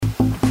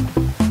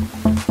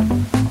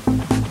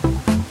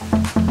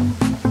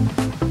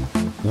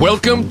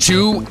Welcome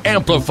to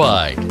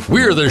Amplified.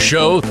 We're the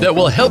show that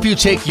will help you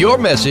take your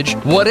message,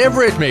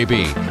 whatever it may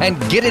be, and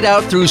get it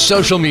out through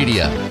social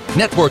media,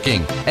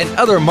 networking, and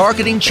other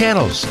marketing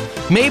channels.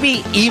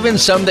 Maybe even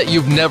some that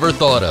you've never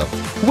thought of.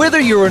 Whether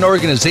you're an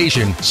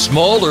organization,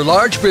 small or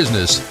large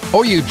business,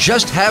 or you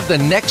just have the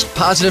next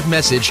positive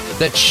message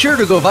that's sure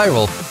to go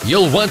viral,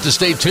 you'll want to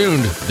stay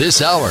tuned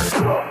this hour.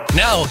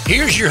 Now,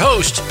 here's your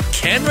host,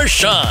 Ken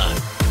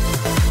Rochon.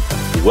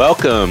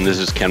 Welcome. This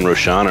is Ken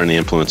Rochon on the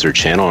Influencer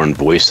Channel on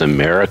Voice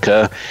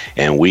America,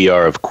 and we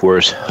are, of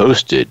course,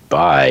 hosted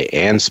by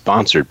and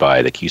sponsored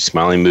by the Keep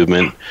Smiling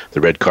Movement, the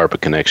Red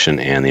Carpet Connection,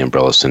 and the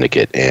Umbrella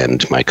Syndicate.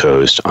 And my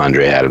co-host,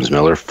 Andrea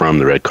Adams-Miller from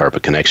the Red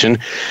Carpet Connection,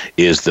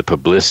 is the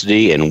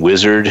publicity and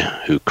wizard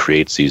who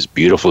creates these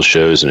beautiful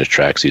shows and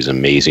attracts these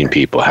amazing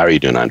people. How are you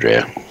doing,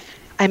 Andrea?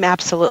 I'm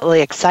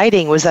absolutely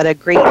exciting. Was at a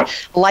great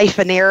Life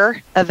in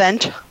Air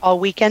event all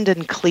weekend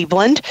in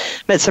Cleveland.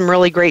 Met some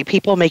really great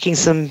people making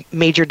some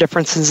major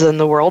differences in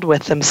the world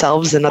with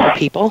themselves and other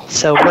people.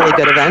 So really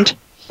good event.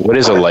 What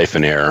is a Life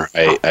in Air?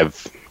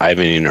 I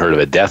haven't even heard of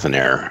a Death in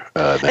Air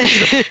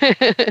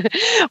event.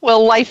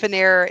 Well, Life in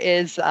Air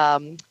is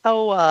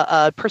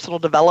a personal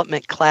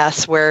development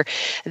class where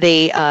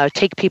they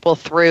take people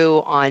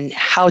through on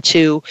how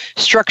to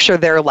structure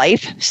their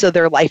life so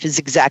their life is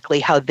exactly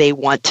how they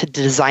want to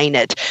design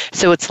it.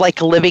 So it's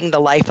like living the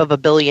life of a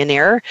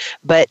billionaire,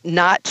 but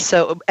not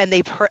so. And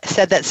they've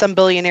said that some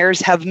billionaires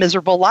have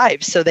miserable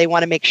lives, so they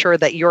want to make sure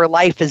that your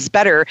life is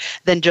better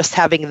than just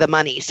having the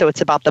money. So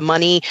it's about the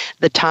money,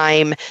 the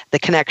time, the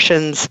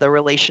connections, the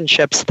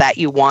relationships that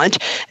you want.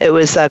 It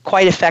was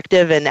quite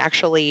effective, and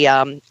actually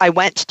I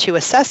went to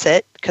assess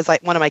it because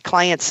one of my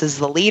clients is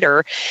the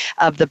leader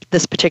of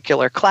this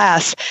particular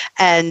class,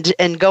 and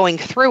going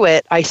through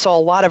it, I saw a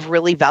lot of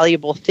really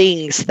valuable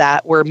things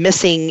that were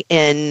missing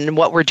in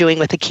what we're doing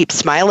with the Keep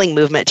Smiling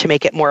movement to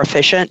make it more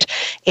efficient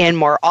and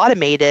more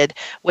automated,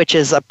 which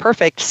is a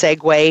perfect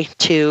segue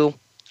to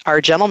our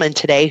gentlemen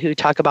today who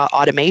talk about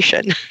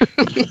automation.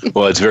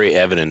 Well, it's very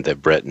evident that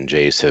Brett and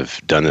Jace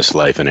have done this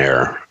Life in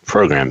Air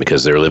program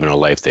because they're living a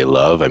life they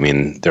love. I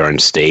mean, they're on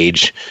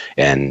stage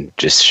and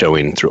just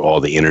showing through all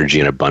the energy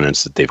and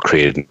abundance that they've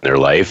created in their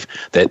life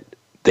that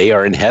they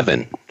are in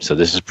heaven. So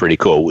this is pretty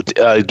cool.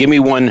 Give me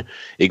one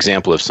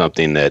example of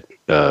something that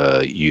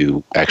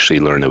you actually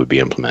learned that would be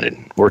implemented,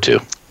 or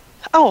two.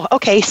 Oh,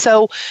 okay.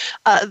 So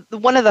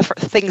one of the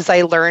things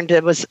I learned,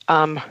 it was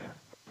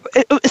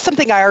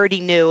something I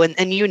already knew,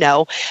 and you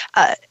know,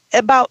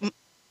 about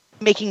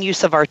making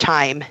use of our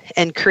time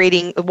and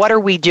creating what are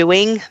we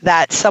doing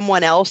that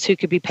someone else who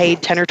could be paid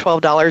 $10 or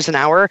 $12 an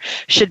hour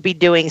should be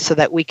doing so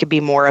that we could be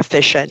more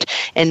efficient,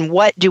 and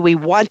what do we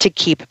want to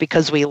keep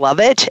because we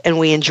love it and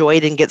we enjoy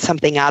it and get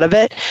something out of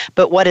it,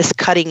 but what is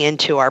cutting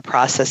into our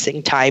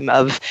processing time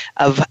of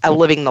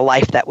living the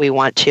life that we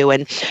want to.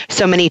 And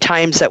so many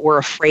times that we're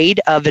afraid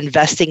of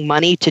investing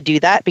money to do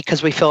that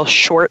because we feel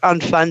short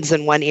on funds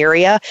in one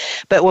area.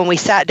 But when we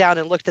sat down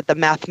and looked at the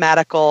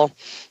mathematical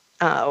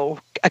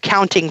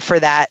accounting for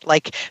that.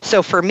 Like,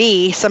 so for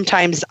me,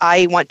 sometimes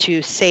I want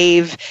to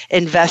save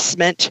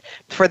investment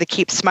for the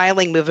Keep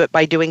Smiling movement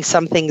by doing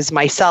some things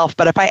myself.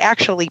 But if I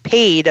actually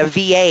paid a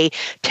VA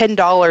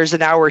 $10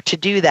 an hour to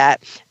do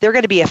that, they're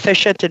going to be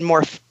efficient and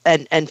more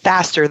and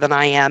faster than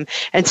I am.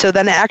 And so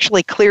then it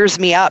actually clears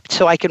me up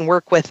so I can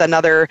work with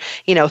another,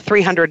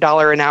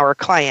 $300 an hour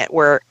client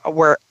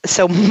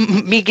so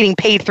me getting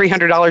paid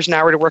 $300 an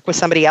hour to work with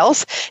somebody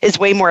else is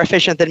way more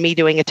efficient than me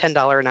doing a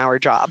 $10 an hour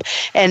job.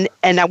 And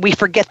we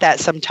forget that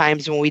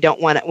sometimes when we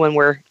don't want it, when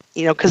we're,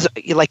 because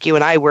like you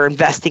and I, we're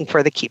investing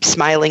for the Keep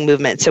Smiling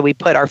movement. So we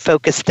put our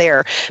focus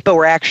there, but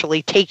we're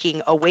actually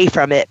taking away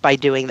from it by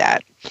doing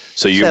that.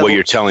 So what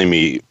you're telling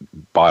me,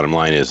 bottom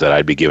line, is that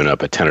I'd be giving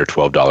up a $10 or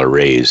 $12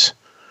 raise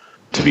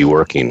to be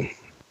working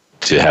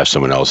to have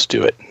someone else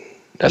do it.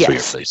 That's what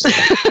you're saying.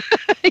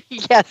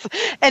 Yes,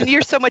 and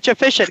you're so much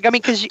efficient. I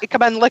mean, because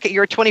come on, look at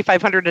you're a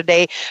 $2,500 a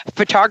day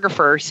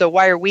photographer. So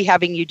why are we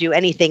having you do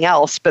anything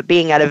else but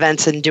being at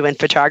events and doing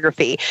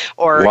photography?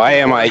 Or why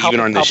am I even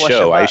on the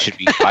show? I should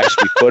be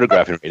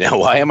photographing right now.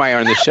 Why am I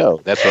on the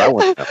show? That's what I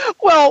want to know.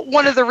 Well,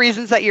 one of the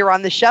reasons that you're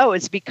on the show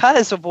is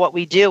because of what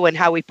we do and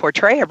how we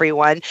portray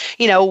everyone.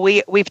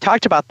 We've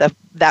talked about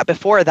that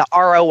before, the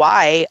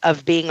ROI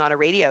of being on a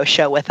radio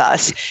show with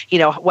us,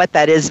 what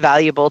that is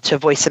valuable to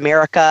Voice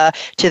America,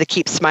 to the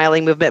Keep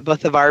Smiling movement,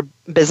 both of our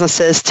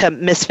businesses, to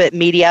Misfit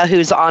Media,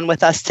 who's on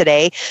with us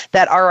today.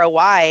 That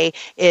ROI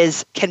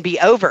can be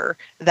over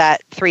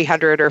that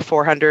 $300 or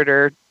 $400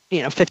 or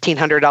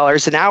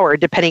 $1,500 an hour,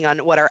 depending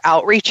on what our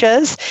outreach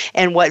is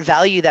and what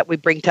value that we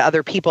bring to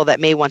other people that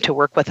may want to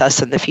work with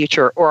us in the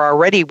future or are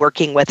already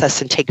working with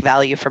us and take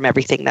value from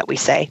everything that we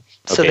say.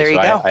 So there you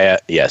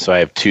go. So I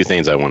have two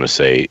things I want to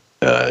say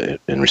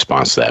in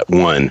response to that.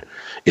 One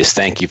is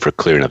thank you for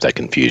clearing up that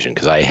confusion,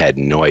 because I had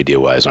no idea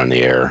why I was on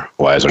the air,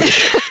 why I was on the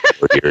show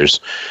for years.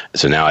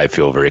 So now I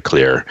feel very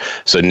clear.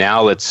 So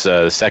now let's,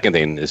 the second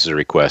thing, this is a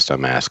request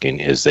I'm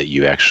asking, is that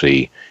you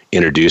actually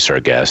introduce our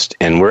guest.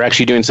 And we're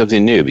actually doing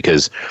something new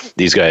because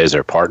these guys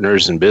are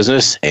partners in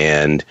business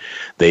and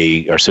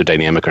they are so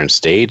dynamic on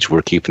stage.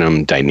 We're keeping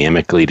them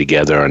dynamically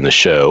together on the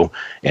show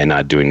and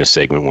not doing the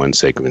segment 1,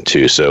 segment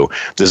 2. So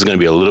this is going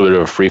to be a little bit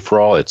of a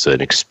free-for-all. It's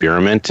an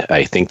experiment.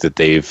 I think that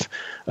they've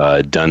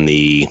done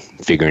the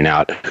figuring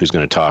out who's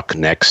going to talk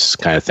next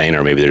kind of thing,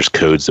 or maybe there's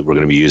codes that we're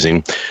going to be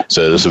using.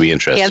 So this will be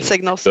interesting. Hand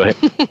signals. Go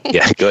ahead.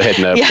 Yeah, go ahead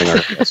and bring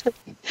our guest.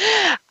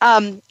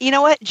 You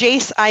know what,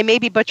 Jace, I may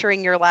be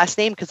butchering your last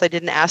name because I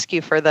didn't ask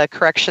you for the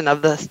correction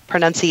of the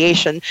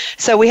pronunciation.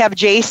 So we have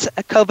Jace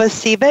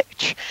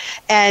Kovacevic,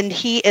 and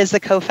he is the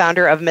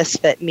co-founder of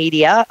Misfit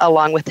Media,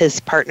 along with his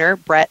partner,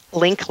 Brett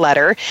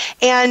Linkletter.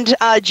 And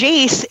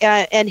Jace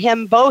and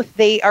him both,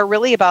 they are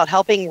really about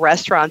helping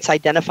restaurants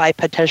identify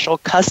potential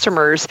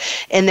customers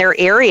in their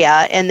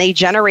area, and they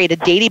generate a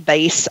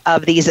database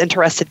of these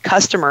interested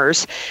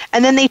customers,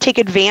 and then they take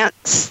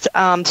advanced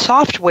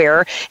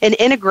software and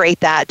integrate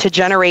that to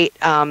generate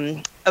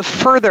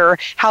further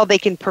how they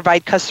can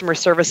provide customer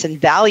service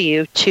and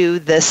value to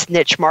this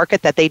niche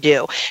market that they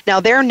do. Now,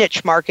 their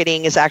niche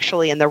marketing is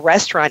actually in the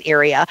restaurant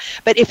area,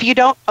 but if you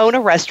don't own a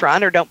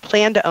restaurant or don't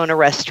plan to own a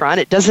restaurant,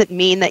 it doesn't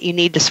mean that you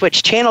need to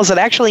switch channels. It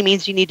actually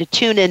means you need to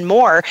tune in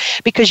more,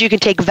 because you can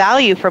take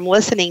value from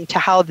listening to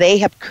how they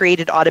have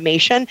created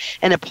automation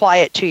and apply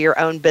it to your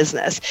own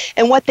business.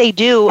 And what they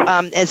do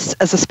as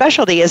a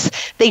specialty is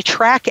they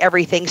track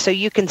everything, so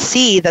you can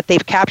see that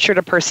they've captured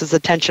a person's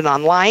attention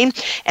online,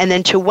 and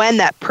then to when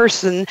that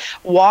person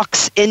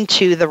walks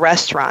into the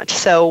restaurant.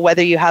 So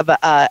whether you have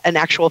an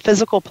actual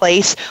physical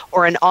place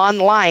or an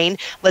online,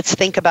 let's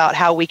think about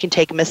how we can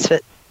take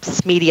Misfit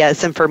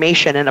Media's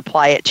information and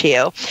apply it to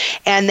you.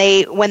 And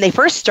when they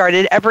first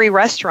started, every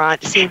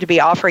restaurant seemed to be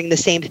offering the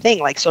same thing,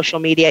 like social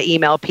media,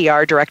 email,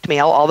 PR, direct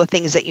mail, all the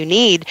things that you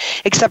need,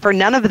 except for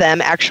none of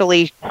them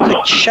actually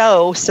could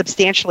show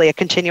substantially a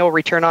continual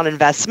return on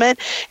investment.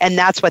 And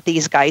that's what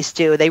these guys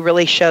do. They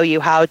really show you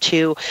how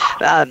to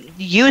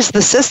use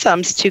the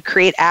systems to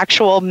create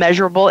actual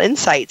measurable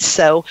insights.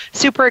 So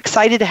super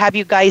excited to have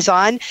you guys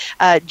on.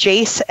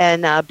 Jace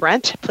and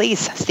Brent,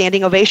 please,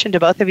 standing ovation to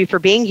both of you for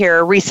being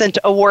here. Recent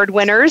award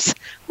winners.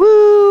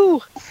 Woo!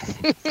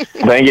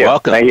 Thank you.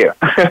 Welcome. Thank you.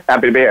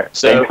 Happy to be here.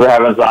 So, thanks for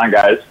having us on,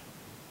 guys.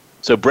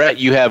 So, Brett,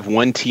 you have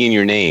one T in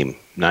your name,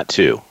 not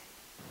two.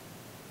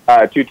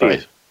 2 T's.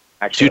 Right.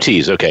 Actually. 2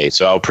 T's. Okay,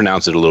 so I'll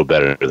pronounce it a little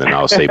better than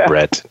I'll say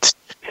Brett.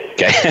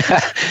 Okay.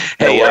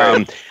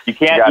 Hey, you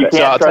can't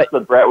trust the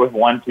Brett with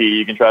 1 T.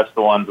 You can trust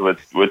the ones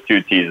with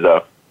 2 T's,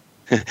 though.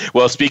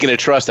 Well, speaking of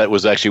trust, that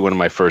was actually one of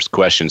my first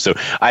questions. So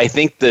I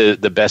think the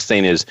best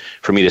thing is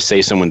for me to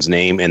say someone's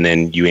name and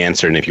then you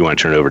answer, and if you want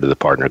to turn it over to the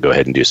partner, go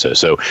ahead and do so.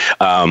 So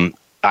I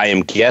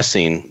am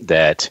guessing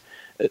that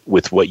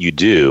with what you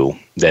do,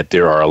 that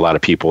there are a lot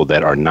of people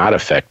that are not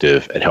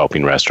effective at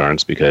helping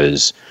restaurants,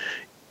 because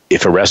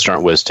if a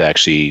restaurant was to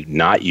actually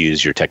not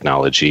use your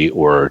technology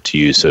or to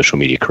use social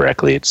media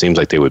correctly, it seems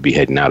like they would be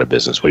heading out of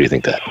business. What do you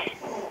think that?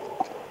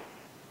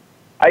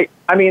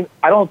 I mean,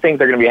 I don't think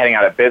they're going to be heading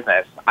out of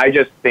business. I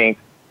just think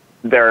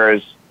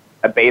there's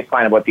a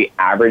baseline of what the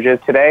average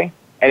is today.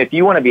 And if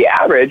you want to be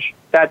average,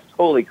 that's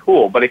totally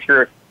cool. But if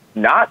you're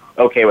not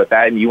okay with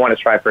that and you want to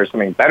strive for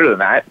something better than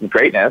that,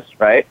 greatness,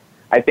 right?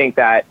 I think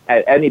that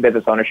any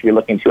business owner should be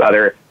looking to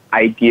other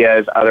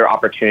ideas, other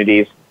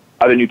opportunities,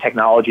 other new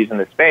technologies in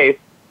the space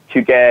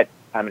to get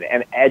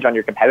an edge on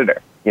your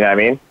competitor. You know what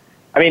I mean?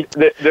 I mean,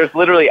 there's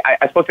literally,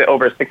 I spoke to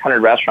over 600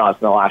 restaurants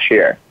in the last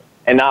year,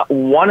 and not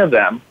one of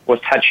them was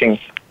touching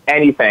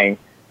anything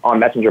on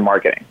messenger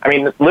marketing. I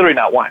mean, literally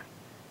not one.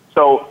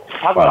 So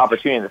talk about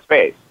opportunity in the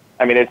space.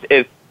 I mean,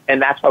 it's and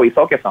that's why we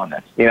focus on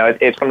this. You know,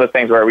 it's one of those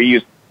things where we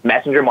use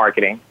messenger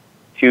marketing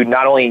to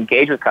not only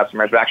engage with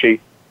customers, but actually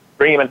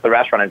bring them into the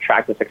restaurant and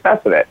track the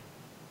success of it.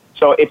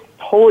 So it's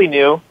totally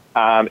new.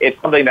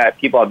 It's something that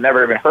people have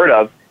never even heard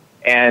of,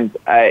 and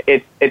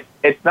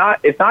it's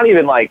not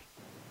even like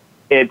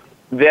it's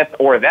this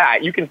or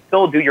that. You can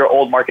still do your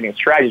old marketing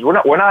strategies. We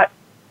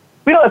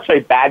don't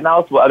necessarily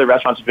badmouth what other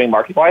restaurants are doing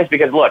marketing-wise,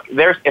 because look,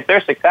 if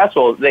they're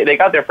successful, they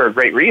got there for a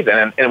great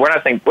reason, and we're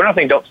not saying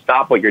don't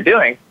stop what you're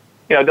doing.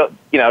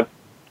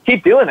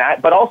 Keep doing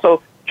that, but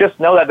also just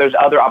know that there's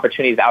other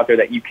opportunities out there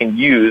that you can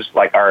use,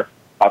 like our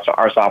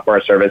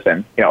software service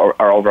and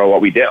our overall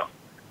what we do.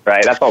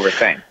 Right, that's all we're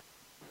saying.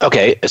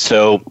 Okay,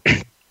 so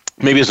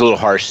maybe it's a little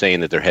harsh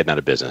saying that they're heading out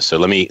of business. So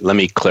let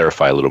me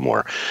clarify a little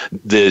more.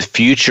 The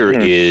future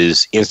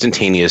is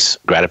instantaneous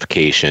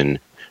gratification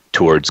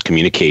towards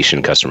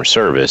communication, customer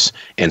service.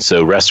 And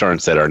so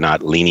restaurants that are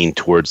not leaning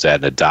towards that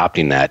and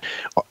adopting that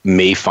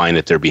may find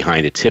that they're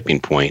behind a tipping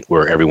point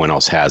where everyone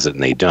else has it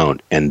and they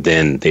don't, and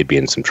then they'd be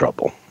in some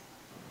trouble.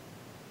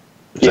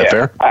 Is that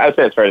fair? I would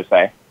say it's fair to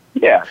say.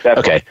 Yeah,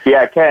 definitely. Okay.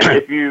 Yeah, Ken,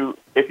 if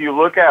you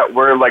look at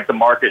where like the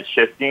market's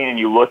shifting and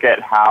you look at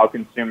how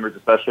consumers,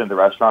 especially in the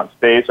restaurant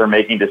space, are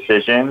making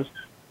decisions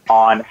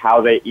on how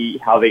they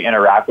eat, how they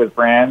interact with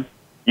brands,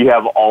 you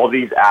have all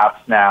these apps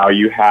now.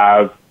 You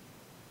have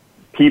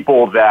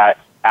people that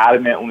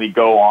adamantly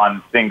go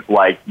on things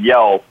like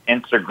Yelp,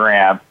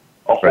 Instagram,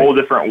 a whole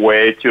different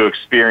way to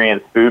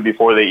experience food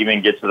before they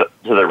even get to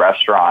the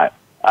restaurant.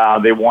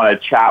 They want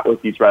to chat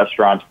with these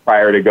restaurants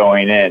prior to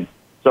going in.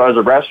 So as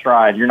a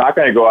restaurant, you're not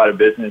going to go out of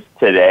business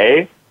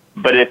today,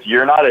 but if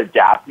you're not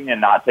adapting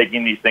and not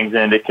taking these things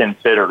into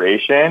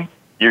consideration,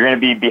 you're going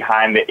to be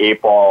behind the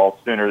 8 ball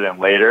sooner than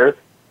later.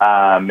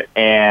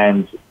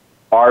 And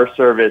our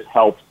service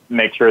helps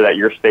make sure that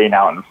you're staying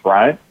out in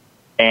front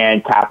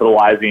and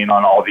capitalizing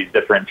on all these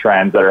different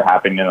trends that are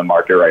happening in the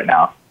market right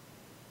now.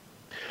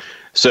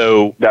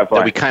 So that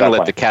we kind of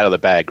let the cat out of the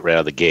bag right out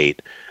of the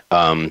gate.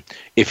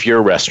 If you're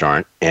a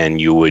restaurant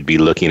and you would be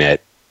looking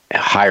at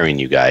hiring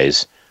you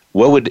guys,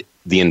 what would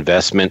the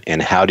investment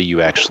and how do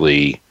you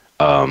actually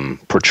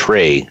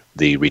portray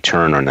the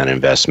return on that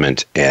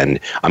investment? And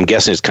I'm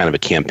guessing it's kind of a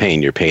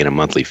campaign. You're paying a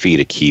monthly fee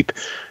to keep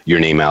your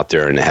name out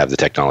there and have the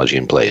technology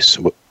in place.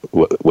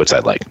 What's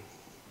that like?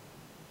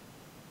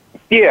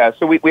 Yeah,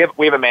 so we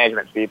have a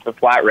management fee. It's a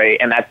flat rate,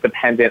 and that's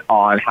dependent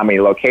on how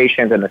many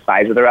locations and the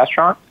size of the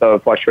restaurant. So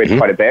it fluctuates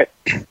quite a bit.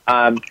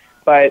 And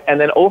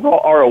then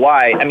overall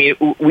ROI, I mean,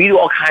 we do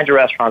all kinds of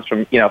restaurants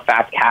from,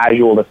 fast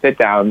casual to sit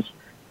downs.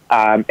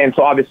 And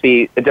so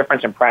obviously the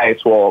difference in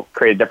price will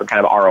create a different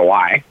kind of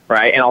ROI,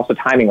 right? And also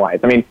timing wise.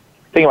 I mean,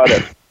 think about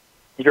this.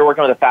 If you're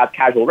working with a fast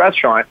casual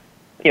restaurant,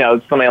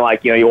 something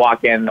like, you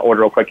walk in,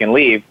 order real quick and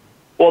leave.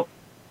 Well,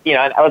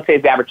 I would say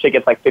the average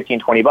ticket's like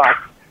 $15-20.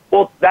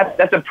 Well,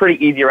 that's a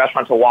pretty easy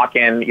restaurant to walk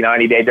in,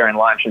 any day during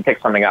lunch and pick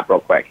something up real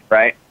quick,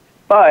 right?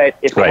 But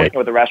if you're working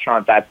with a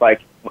restaurant that's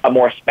like a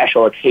more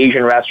special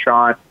occasion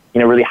restaurant,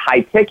 really high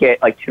ticket,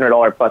 like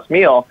 $200 plus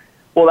meal,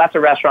 well, that's a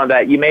restaurant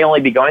that you may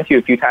only be going to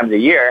a few times a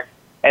year,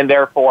 and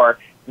therefore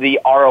the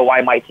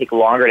ROI might take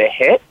longer to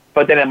hit,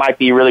 but then it might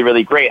be really,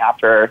 really great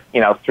after,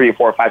 3,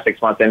 4, 5,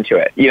 6 months into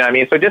it. You know what I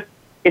mean? So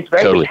it's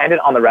very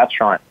dependent on the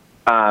restaurant.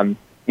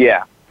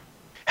 Yeah.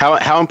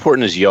 How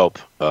important is Yelp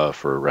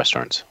for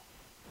restaurants?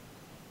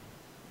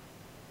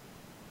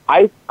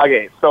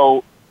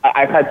 So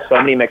I've had so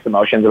many mixed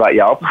emotions about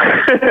Yelp,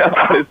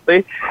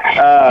 honestly.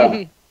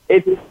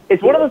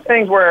 It's one of those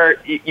things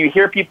where you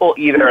hear people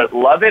either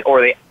love it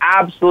or they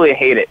absolutely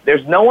hate it.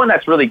 There's no one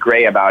that's really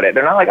gray about it.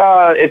 They're not like,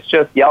 oh, it's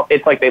just Yelp.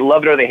 It's like they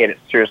love it or they hate it.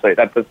 Seriously,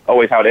 that's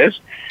always how it is.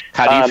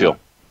 How do you feel?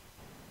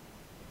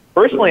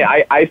 Personally,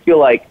 I feel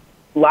like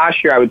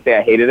last year I would say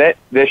I hated it.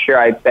 This year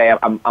I'd say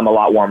I'm a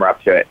lot warmer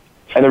up to it.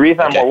 And the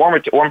reason I'm more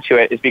warm to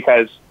it is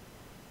because,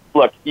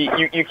 look,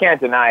 you can't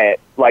deny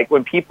it. Like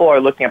when people are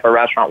looking up a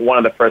restaurant, one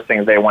of the first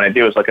things they want to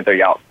do is look at their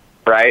Yelp,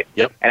 right?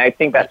 Yep. And I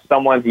think that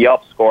someone's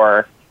Yelp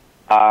score,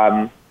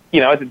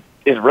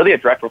 is really a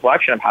direct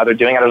reflection of how they're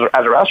doing it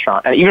as a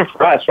restaurant. And even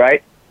for us,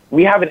 right,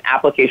 we have an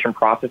application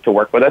process to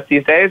work with us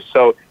these days.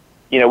 So,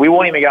 we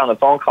won't even get on the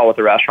phone call with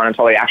the restaurant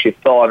until they actually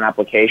fill out an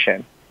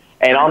application.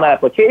 And on that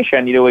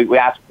application, we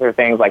ask for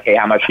things like, hey,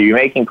 how much are you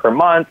making per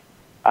month?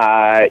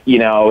 Send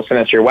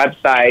us your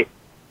website,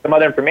 some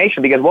other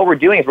information, because what we're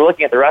doing is we're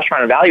looking at the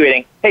restaurant and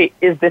evaluating, hey,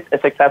 is this a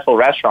successful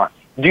restaurant?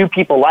 Do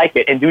people like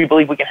it? And do we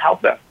believe we can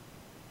help them?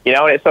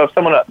 And so if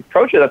someone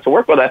approaches us to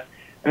work with us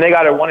and they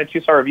got a 1 or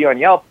 2 star review on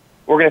Yelp,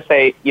 we're going to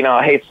say,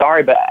 hey,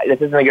 sorry, but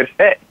this isn't a good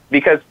fit,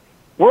 because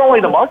we're only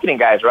the marketing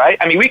guys, right?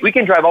 I mean, we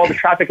can drive all the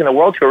traffic in the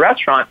world to a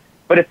restaurant,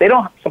 but if they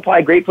don't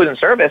supply great food and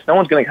service, no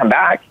one's going to come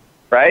back,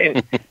 right?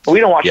 And we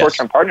don't want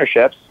short-term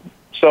partnerships.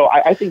 So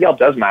I think Yelp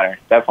does matter,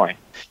 definitely.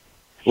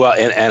 Well,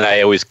 and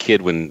I always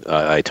kid when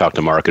I talk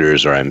to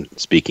marketers or I'm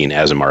speaking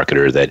as a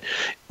marketer that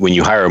when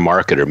you hire a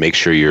marketer, make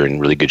sure you're in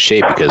really good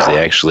shape because they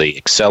actually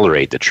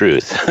accelerate the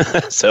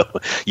truth. So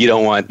you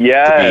don't want to be...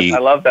 I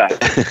love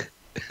that.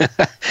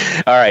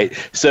 All right.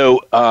 So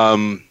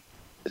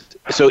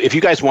if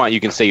you guys want, you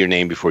can say your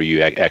name before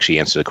you actually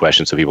answer the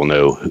question so people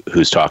know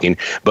who's talking.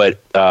 But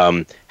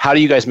how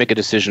do you guys make a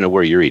decision of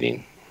where you're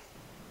eating?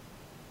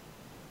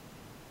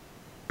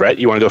 Brett,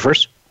 you want to go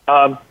first?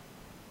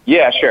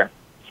 Yeah, sure.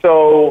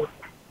 So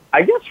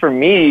I guess for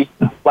me,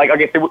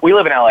 so we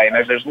live in LA and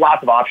there's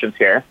lots of options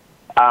here.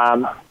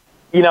 I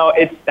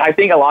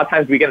think a lot of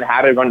times we get in the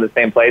habit of going to the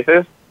same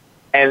places.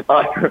 And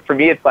for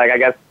me, it's like, I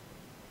guess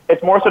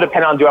it's more so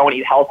dependent on do I want to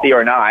eat healthy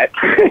or not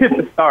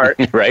to start.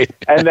 Right.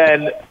 And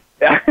then,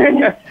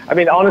 I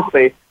mean,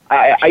 honestly,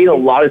 I eat a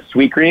lot of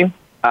Sweetgreen,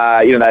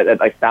 that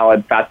like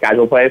salad, fast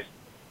casual place.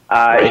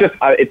 It's just,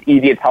 it's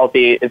easy, it's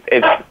healthy,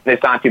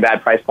 it's not too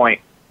bad price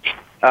point.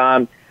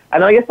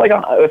 And then I guess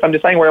if I'm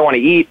deciding where I want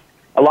to eat,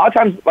 a lot of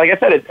times, like I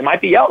said, it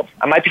might be Yelp.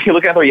 I might be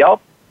looking at their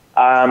Yelp.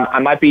 I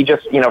might be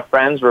just,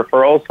 friends,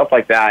 referrals, stuff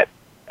like that.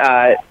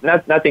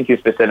 Nothing too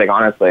specific,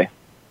 honestly.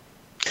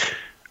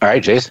 All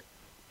right, Jace.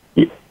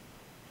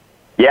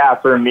 Yeah,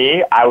 for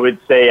me, I would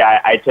say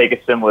I take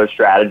a similar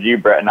strategy.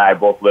 Brett and I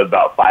both live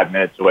about 5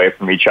 minutes away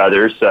from each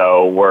other,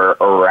 so we're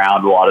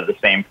around a lot of the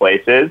same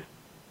places.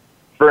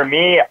 For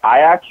me, I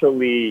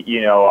actually,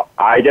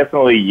 I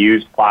definitely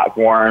use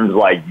platforms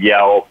like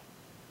Yelp,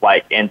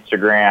 like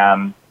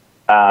Instagram,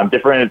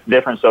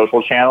 different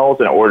social channels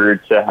in order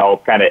to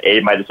help kind of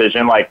aid my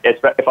decision. Like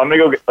if I'm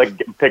going to go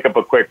pick up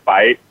a quick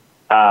bite,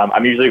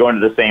 I'm usually going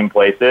to the same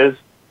places.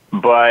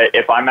 But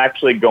if I'm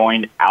actually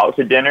going out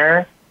to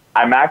dinner,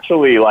 I'm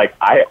actually like,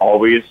 I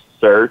always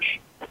search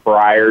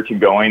prior to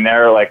going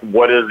there. Like,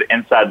 what does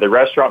inside the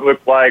restaurant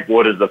look like?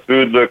 What does the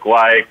food look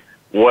like?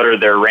 What are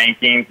their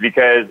rankings?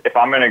 Because if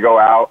I'm going to go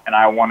out and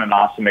I want an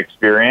awesome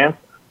experience,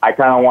 I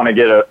kind of want to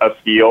get a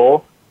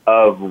feel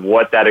of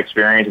what that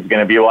experience is going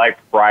to be like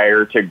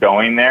prior to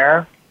going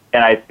there.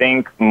 And I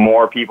think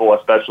more people,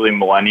 especially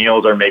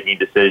millennials, are making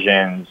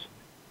decisions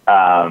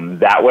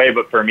that way.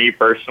 But for me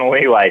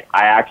personally, like,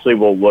 I actually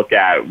will look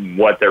at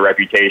what their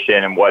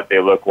reputation and what they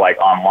look like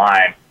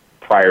online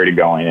prior to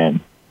going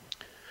in.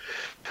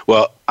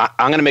 Well,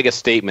 I'm going to make a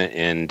statement,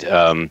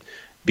 and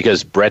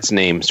because Brett's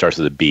name starts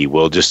with a B,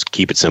 we'll just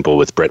keep it simple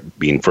with Brett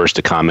being first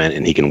to comment,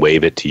 and he can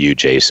wave it to you,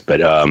 Jace.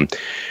 But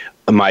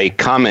my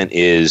comment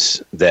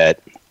is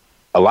that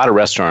a lot of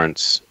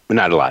restaurants,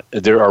 not a lot,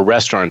 there are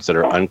restaurants that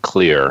are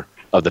unclear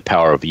of the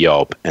power of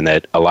Yelp, and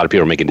that a lot of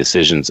people are making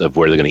decisions of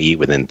where they're going to eat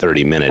within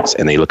 30 minutes,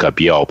 and they look up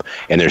Yelp,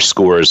 and their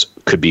scores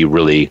could be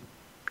really,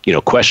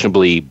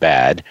 questionably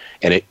bad,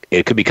 and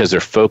it could be because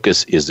their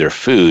focus is their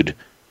food,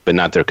 but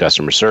not their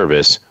customer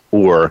service,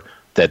 or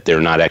that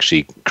they're not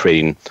actually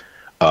creating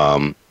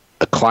a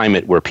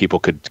climate where people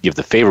could give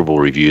the favorable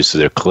reviews, so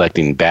they're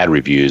collecting bad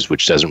reviews,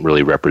 which doesn't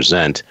really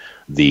represent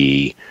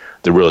the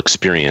real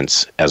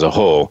experience as a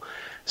whole.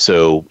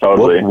 So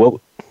totally.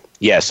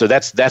 So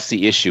that's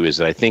the issue, is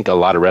that I think a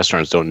lot of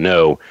restaurants don't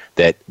know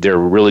that their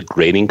really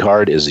grading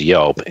card is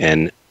Yelp.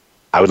 And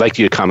I would like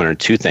you to comment on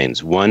two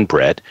things. One,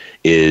 Brett,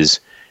 is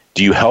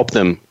do you help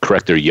them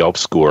correct their Yelp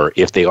score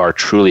if they are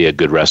truly a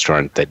good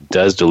restaurant that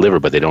does deliver,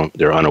 but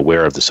they're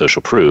unaware of the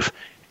social proof?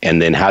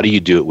 And then how do you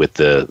do it with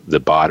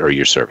the bot or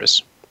your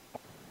service?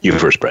 You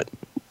first, Brett.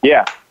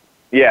 Yeah,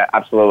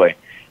 absolutely.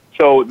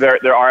 So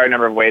there are a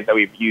number of ways that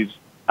we've used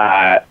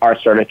our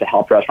service to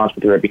help restaurants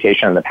with their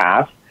reputation in the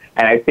past.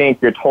 And I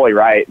think you're totally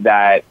right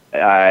that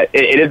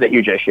it is a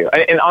huge issue.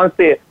 And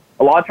honestly,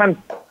 a lot of times,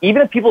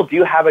 even if people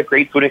do have a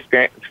great food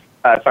experience,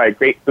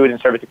 great food and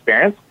service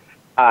experience,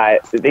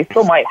 they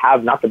still might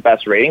have not the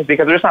best ratings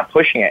because they're just not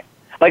pushing it.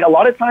 Like, a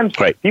lot of times,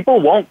 people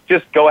won't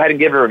just go ahead and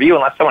give a review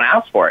unless someone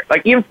asks for it.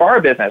 Like, even for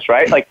our business,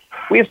 right? Like,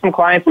 we have some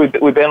clients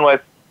we've been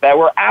with that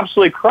we're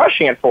absolutely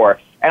crushing it for.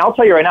 And I'll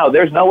tell you right now,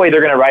 there's no way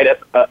they're going to write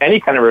us any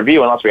kind of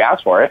review unless we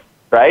ask for it,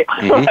 right?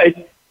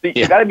 Mm-hmm.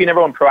 You got to be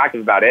number one proactive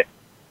about it.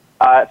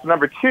 So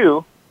number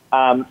two,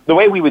 the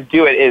way we would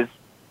do it is,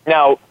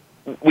 now,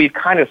 we've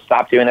kind of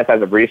stopped doing this as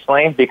of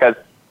recently because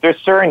there's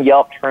certain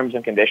Yelp terms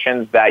and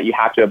conditions that you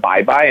have to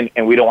abide by,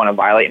 and we don't want to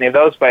violate any of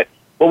those. But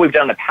what we've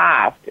done in the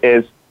past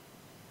is,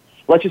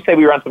 let's just say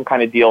we run some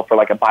kind of deal for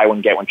like a buy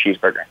one, get one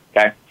cheeseburger,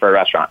 okay, for a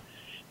restaurant.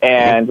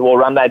 And we'll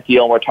run that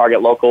deal and we'll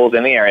target locals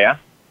in the area.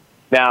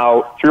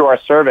 Now, through our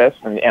service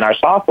and our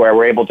software,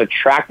 we're able to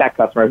track that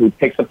customer who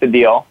picks up the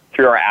deal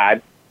through our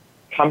ad,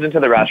 comes into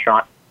the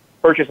restaurant,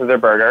 purchases their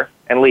burger,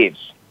 and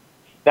leaves.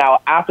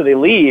 Now, after they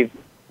leave,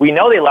 we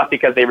know they left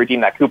because they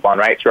redeemed that coupon,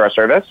 right, through our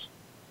service.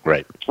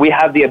 Right. We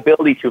have the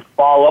ability to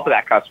follow up with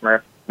that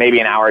customer maybe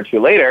an hour or two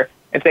later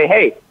and say,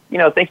 hey,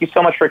 thank you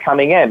so much for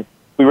coming in.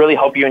 We really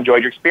hope you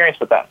enjoyed your experience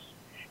with us.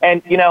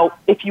 And,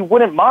 if you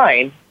wouldn't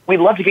mind, we'd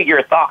love to get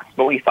your thoughts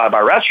about what you thought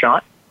about our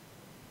restaurant.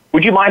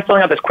 Would you mind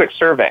filling out this quick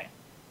survey?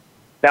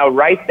 Now,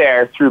 right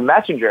there through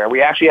Messenger,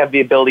 we actually have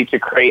the ability to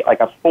create like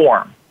a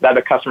form that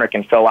the customer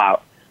can fill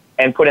out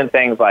and put in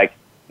things like,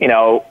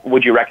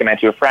 would you recommend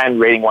to a friend,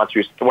 rating 1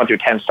 through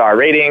 10-star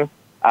rating,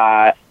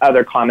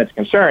 other comments,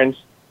 concerns.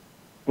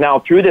 Now,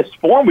 through this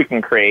form we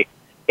can create,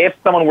 if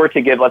someone were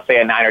to give, let's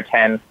say, a 9 or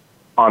 10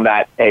 on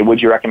that, hey,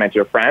 would you recommend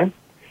to a friend?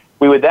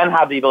 We would then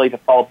have the ability to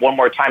follow up one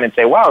more time and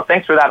say, wow,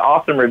 thanks for that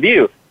awesome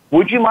review.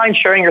 Would you mind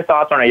sharing your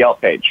thoughts on our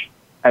Yelp page?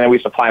 And then we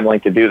supply them a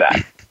link to do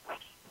that.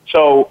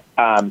 So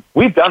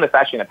we've done this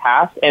actually in the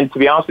past, and to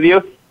be honest with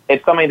you,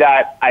 it's something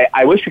that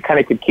I wish we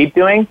kind of could keep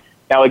doing.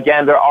 Now,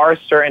 again, there are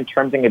certain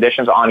terms and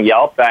conditions on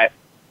Yelp that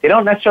they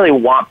don't necessarily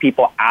want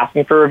people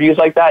asking for reviews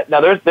like that. Now,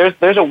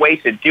 there's a way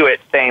to do it,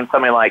 saying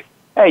something like,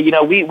 hey,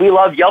 we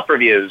love Yelp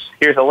reviews.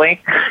 Here's a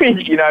link.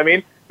 You know what I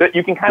mean? But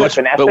you can kind of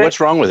finesse it. But what's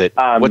wrong with it?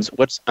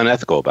 What's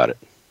unethical about it?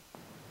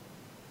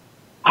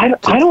 I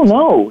don't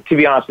know, to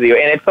be honest with you.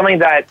 And it's something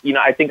that,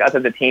 I think us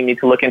as a team need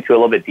to look into a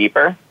little bit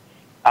deeper.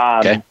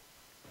 Okay.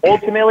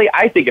 Ultimately,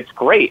 I think it's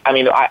great. I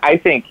mean, I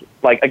think,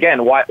 like,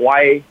 again,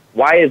 why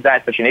is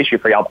that such an issue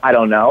for Yelp? I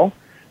don't know.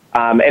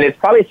 And it's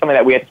probably something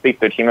that we have to speak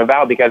to the team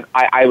about because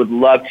I would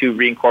love to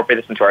reincorporate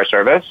this into our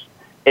service.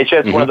 It's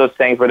just one of those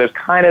things where there's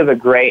kind of a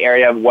gray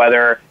area of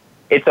whether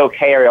it's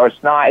okay or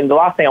it's not. And the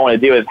last thing I want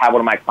to do is have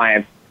one of my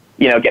clients,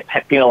 get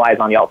penalized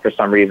on Yelp for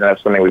some reason of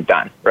something we've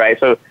done, right?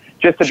 So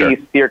just to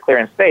be steer clear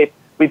and safe,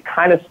 we've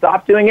kind of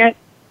stopped doing it.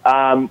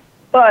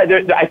 But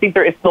I think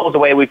there still is a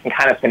way we can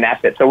kind of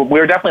finesse it. So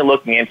we're definitely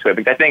looking into it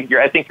because I think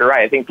you're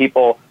right. I think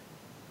people,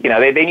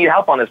 they need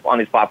help on these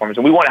platforms,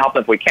 and we want to help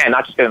them if we can,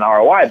 not just get an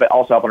ROI, but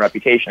also help on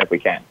reputation if we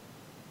can.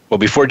 Well,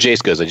 before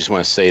Jace goes, I just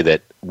want to say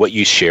that what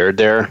you shared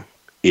there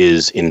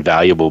is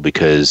invaluable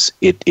because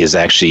it is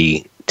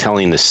actually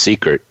telling the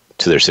secret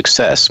to their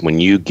success. When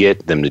you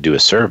get them to do a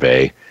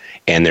survey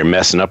and they're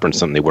messing up on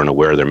something they weren't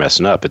aware they're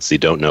messing up. It's they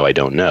don't know, I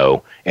don't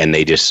know, and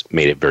they just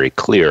made it very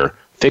clear,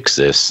 fix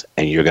this,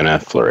 and you're going to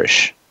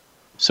flourish.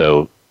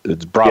 So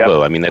it's bravo.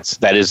 Yep. I mean,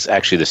 that is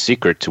actually the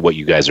secret to what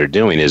you guys are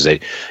doing, is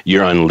that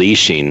you're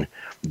unleashing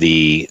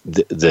the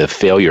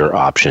failure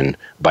option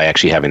by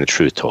actually having the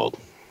truth told.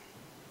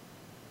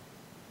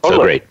 Totally.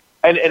 So great.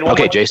 And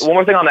okay, Jace. One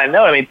more thing on that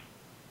note. I mean,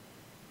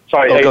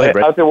 sorry. Go ahead,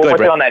 Brett. I would say one more thing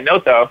Brett. on that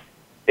note, though,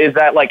 is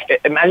that,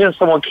 like, imagine if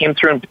someone came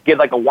through and did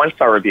like a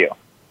 1-star review,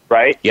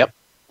 right? Yep.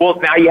 Well,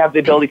 now you have the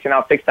ability to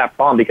now fix that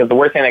problem, because the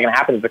worst thing that can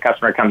happen is the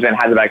customer comes in,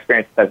 has a bad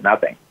experience, and says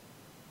nothing,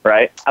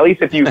 right? At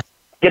least if you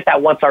get that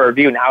 1-star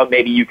review, now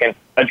maybe you can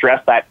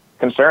address that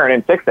concern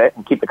and fix it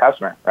and keep the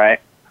customer, right?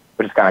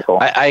 Which is kind of cool.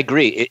 I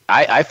agree.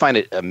 I find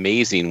it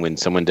amazing when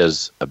someone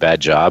does a bad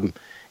job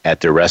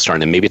at their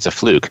restaurant, and maybe it's a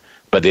fluke,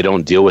 but they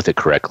don't deal with it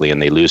correctly,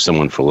 and they lose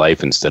someone for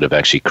life instead of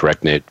actually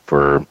correcting it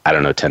for, I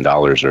don't know,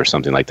 $10 or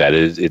something like that.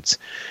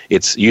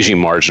 It's usually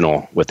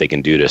marginal what they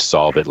can do to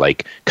solve it,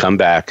 like come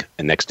back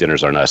and next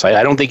dinner's on us.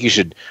 I don't think you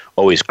should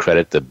always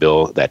credit the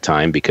bill that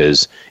time,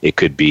 because it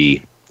could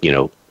be,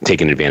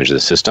 taking advantage of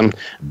the system.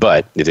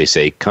 But if they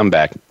say, come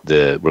back,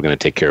 we're going to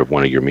take care of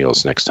one of your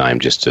meals next time,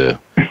 just to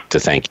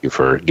thank you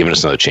for giving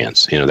us another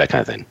chance, that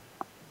kind of thing.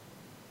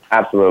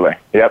 Absolutely.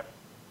 Yep.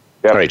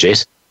 All right,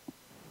 Jace.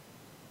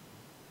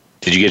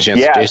 Did you get a chance?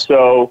 Yeah. Jace?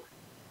 So,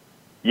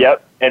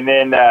 yep. And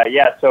then,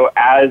 so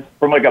as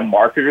from like a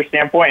marketer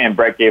standpoint, and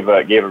Brett gave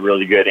a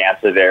really good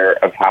answer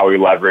there of how we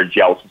leverage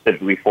Yelp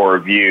specifically for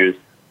reviews.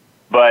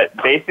 But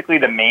basically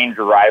the main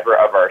driver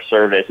of our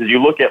service is,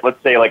 you look at,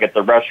 let's say, like at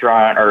the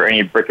restaurant or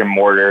any brick and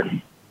mortar,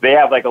 they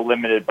have like a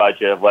limited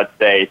budget of, let's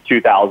say,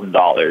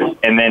 $2,000.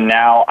 And then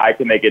now I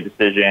can make a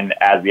decision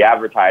as the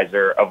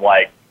advertiser of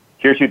like,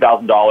 here's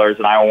 $2,000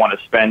 and I want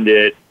to spend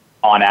it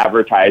on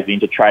advertising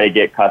to try to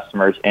get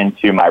customers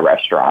into my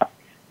restaurant.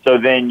 So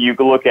then you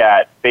can look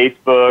at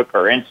Facebook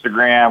or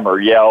Instagram or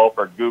Yelp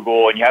or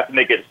Google, and you have to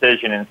make a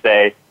decision and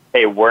say,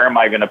 hey, where am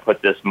I going to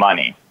put this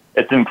money?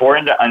 It's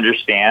important to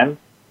understand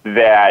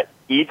that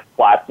each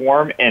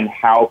platform and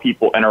how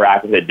people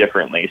interact with it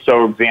differently.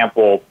 So, for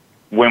example,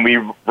 when we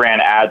ran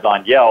ads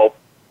on Yelp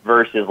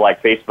versus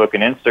like Facebook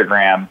and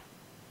Instagram,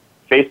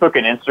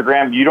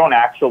 you don't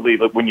actually,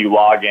 like, when you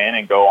log in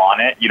and go on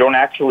it, you don't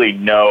actually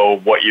know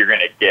what you're going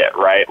to get,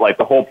 right? Like,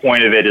 the whole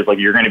point of it is like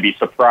you're going to be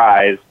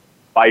surprised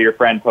by your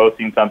friend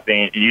posting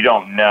something and you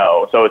don't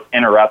know. So it's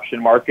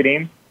interruption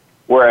marketing.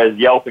 Whereas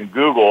Yelp and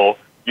Google,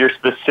 you're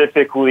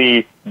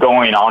specifically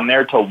going on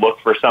there to look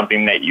for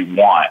something that you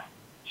want.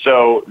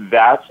 So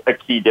that's a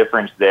key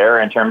difference there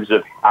in terms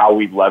of how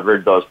we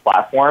leverage those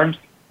platforms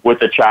with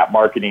the chat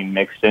marketing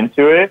mixed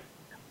into it,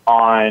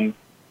 on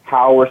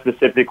how we're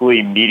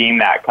specifically meeting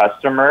that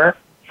customer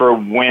for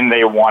when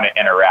they want to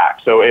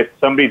interact. So if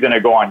somebody's going to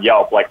go on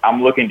Yelp, like,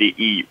 I'm looking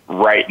to eat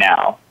right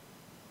now,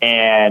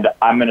 and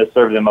I'm going to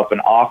serve them up an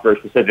offer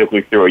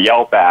specifically through a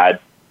Yelp ad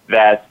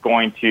that's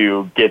going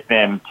to get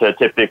them to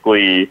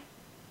typically,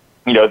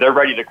 they're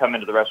ready to come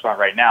into the restaurant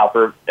right now.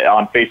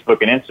 On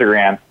Facebook and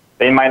Instagram,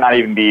 they might not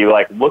even be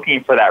like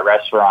looking for that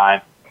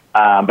restaurant,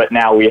 but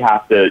now we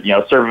have to,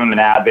 serve them an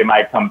ad. They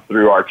might come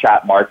through our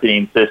chat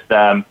marketing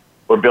system.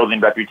 We're building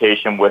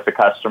reputation with the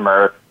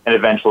customer and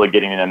eventually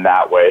getting them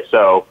that way.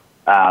 So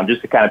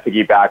just to kind of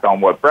piggyback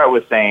on what Brett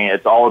was saying,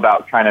 it's all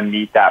about trying to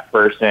meet that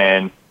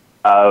person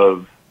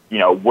of,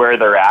 where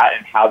they're at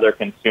and how they're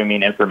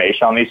consuming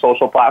information on these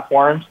social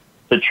platforms,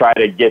 to try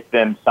to get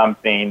them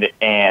something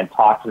and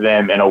talk to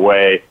them in a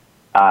way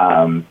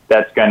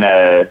that's going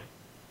to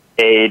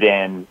aid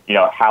in,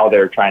 how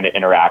they're trying to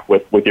interact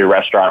with your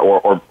restaurant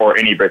or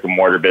any brick and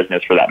mortar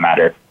business for that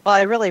matter. Well,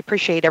 I really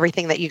appreciate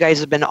everything that you guys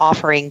have been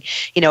offering,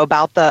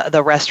 about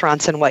the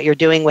restaurants and what you're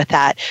doing with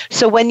that.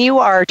 So when you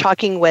are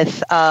talking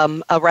with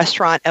a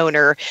restaurant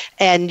owner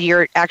and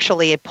you're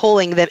actually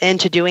pulling them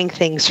into doing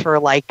things for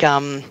like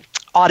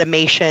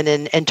automation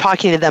and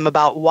talking to them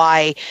about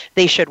why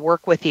they should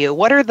work with you,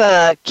 what are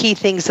the key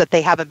things that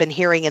they haven't been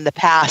hearing in the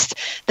past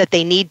that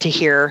they need to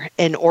hear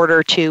in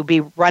order to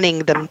be running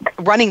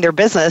their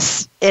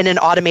business in an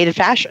automated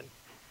fashion?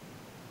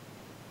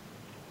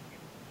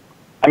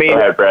 I mean, Go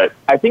ahead, Brett.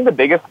 I think the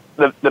biggest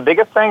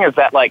thing is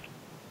that, like,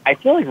 I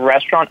feel like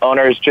restaurant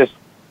owners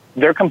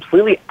they're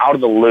completely out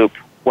of the loop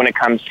when it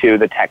comes to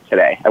the tech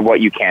today of what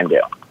you can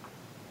do.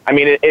 I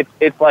mean,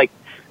 it's like,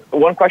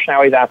 one question I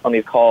always ask on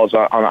these calls,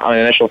 on an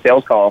initial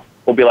sales call,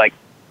 will be like,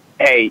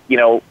 hey,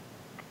 you're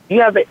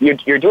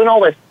doing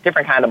all this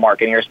different kind of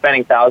marketing. You're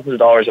spending thousands of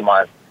dollars a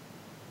month.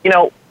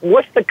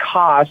 What's the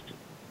cost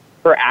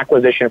for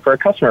acquisition for a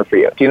customer for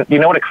you? Do you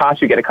know what it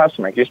costs you to get a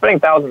customer? If you're spending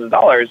thousands of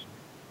dollars,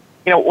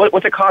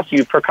 what's it cost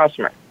you per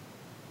customer?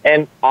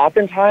 And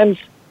oftentimes,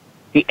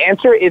 the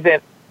answer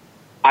isn't,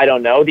 I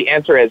don't know. The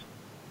answer is,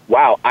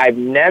 wow, I've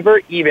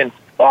never even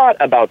thought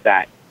about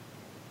that.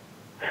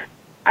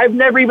 I've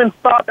never even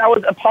thought that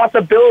was a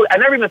possibility. I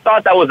never even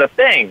thought that was a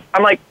thing.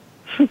 I'm like,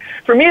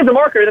 for me as a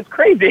marketer, that's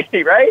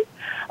crazy, right?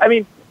 I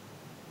mean,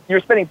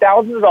 you're spending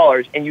thousands of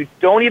dollars and you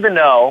don't even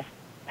know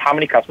how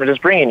many customers it's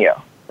bringing you,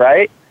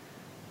 right?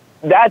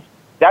 That's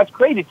That's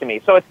crazy to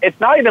me. So it's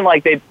not even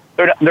like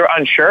they're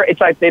unsure. It's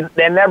like they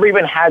never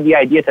even had the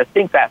idea to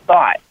think that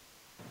thought.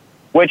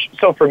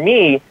 So for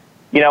me,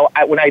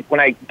 when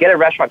I get a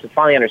restaurant to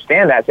finally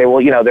understand that, say,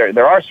 well,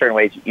 there are certain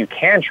ways you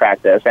can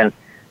track this, and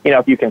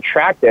if you can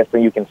track this,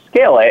 then you can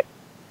scale it,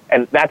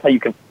 and that's how you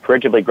can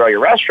predictably grow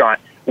your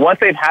restaurant. Once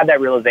they've had that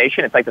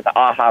realization, it's like this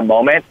aha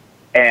moment,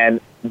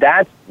 and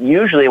that's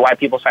usually why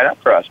people sign up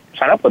with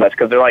us,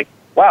 because they're like,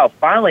 wow,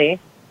 finally,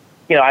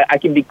 I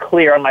can be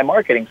clear on my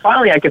marketing.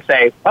 Finally, I could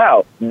say,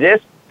 wow, this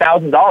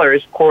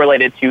 $1,000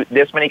 correlated to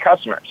this many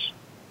customers.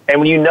 And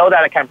when you know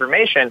that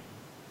information,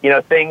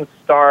 things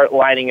start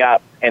lining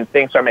up and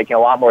things start making a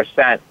lot more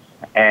sense.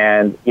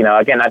 And,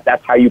 again,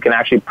 that's how you can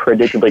actually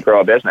predictably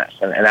grow a business.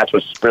 And that's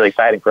what's really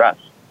exciting for us.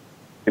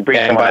 To bring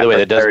someone by the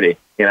way, that 30,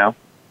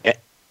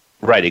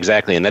 Right,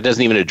 exactly. And that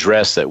doesn't even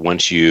address that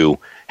once you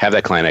have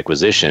that client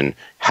acquisition,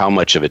 how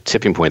much of a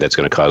tipping point that's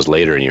going to cause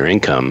later in your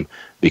income,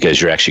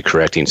 because you're actually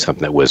correcting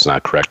something that was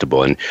not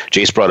correctable. And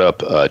Jace brought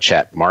up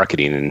chat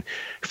marketing. And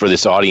for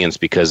this audience,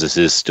 because this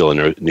is still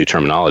a new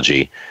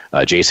terminology,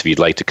 Jace, if you'd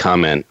like to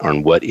comment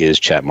on what is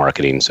chat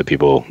marketing so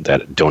people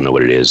that don't know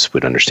what it is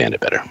would understand it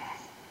better.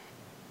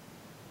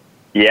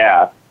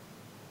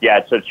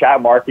 Yeah, so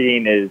chat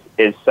marketing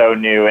is so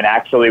new, and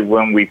actually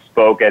when we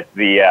spoke at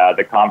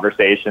the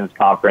Conversations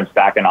conference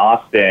back in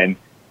Austin,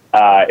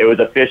 it was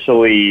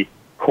officially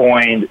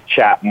coined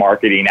chat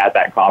marketing at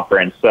that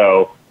conference.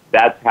 So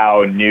that's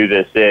how new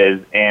this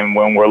is. And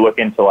when we're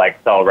looking to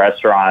sell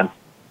restaurants,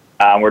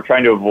 we're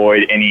trying to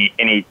avoid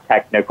any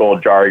technical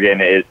jargon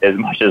as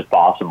much as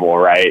possible,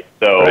 right?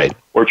 So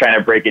We're trying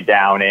to break it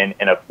down in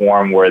a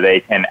form where they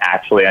can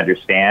actually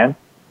understand.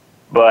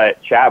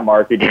 But chat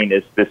marketing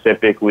is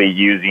specifically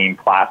using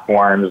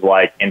platforms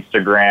like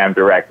Instagram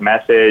direct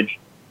message,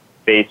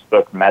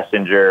 Facebook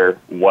Messenger,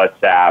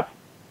 WhatsApp,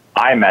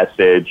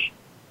 iMessage,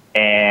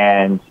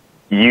 and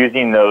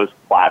using those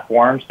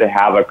platforms to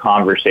have a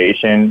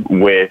conversation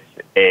with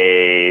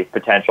a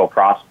potential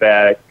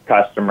prospect,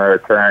 customer,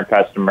 current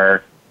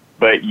customer,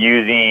 but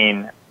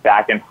using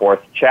back and forth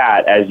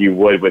chat as you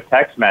would with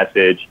text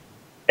message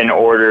in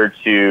order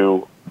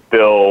to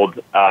build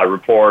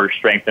rapport,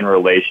 strengthen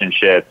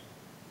relationships,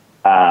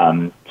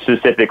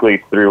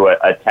 specifically through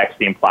a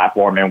texting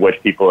platform in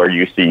which people are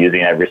used to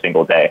using every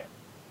single day.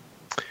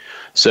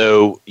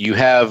 So you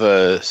have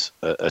a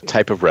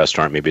type of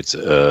restaurant, maybe it's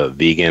a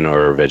vegan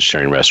or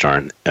vegetarian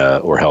restaurant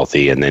or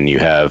healthy, and then you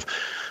have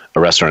a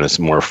restaurant that's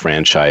more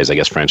franchise. I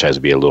guess franchise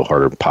would be a little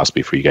harder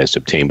possibly for you guys to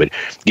obtain, but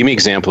give me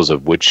examples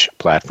of which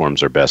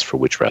platforms are best for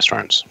which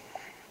restaurants.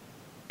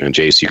 And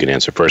Jace, you can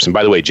answer first. And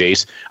by the way,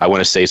 Jace, I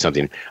want to say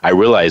something. I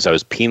realized I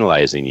was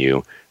penalizing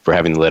you for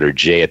having the letter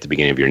J at the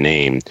beginning of your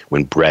name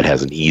when Brett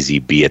has an easy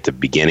B at the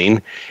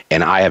beginning,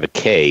 and I have a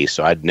K,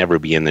 so I'd never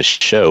be in this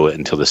show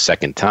until the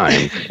second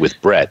time with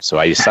Brett. So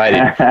I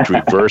decided to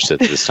reverse it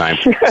this time.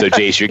 So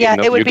Jace, you're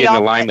getting the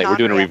line that we're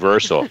doing a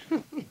reversal.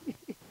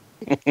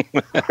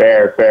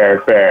 Fair.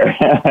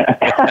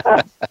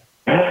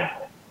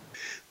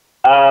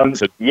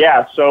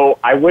 So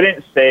I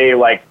wouldn't say,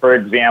 for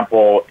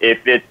example,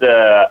 if it's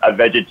a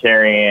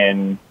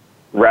vegetarian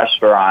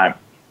restaurant,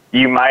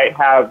 you might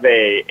have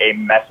a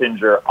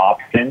messenger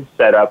option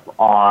set up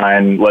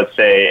on, let's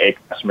say, a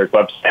customer's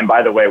website. And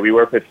by the way, we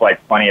work with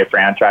plenty of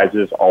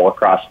franchises all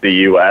across the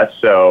U.S.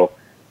 So,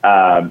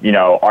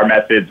 our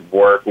methods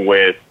work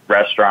with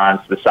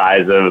restaurants the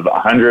size of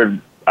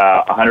 100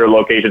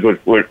 locations, which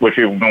we've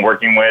been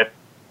working with,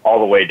 all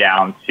the way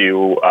down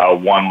to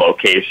one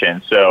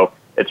location. So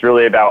it's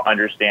really about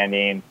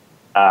understanding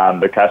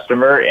the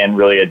customer and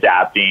really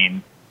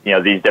adapting,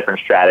 these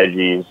different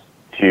strategies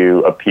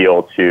to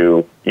appeal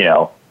to,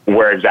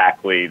 where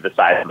exactly the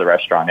size of the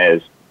restaurant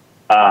is.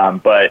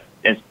 But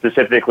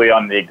specifically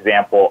on the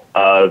example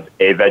of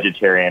a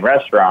vegetarian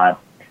restaurant,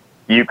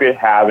 you could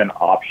have an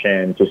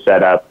option to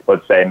set up,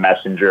 let's say,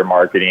 messenger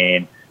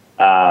marketing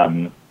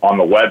on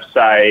the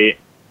website,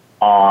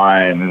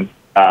 on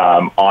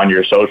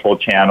your social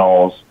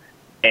channels.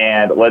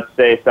 And let's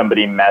say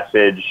somebody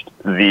messaged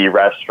the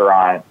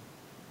restaurant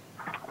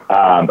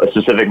a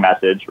specific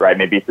message, right?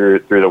 Maybe through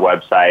the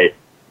website,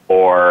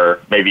 or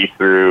maybe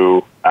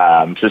through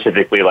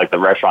specifically the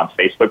restaurant's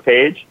Facebook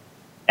page.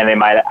 And they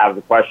might have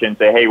the question,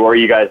 say, hey, where are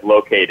you guys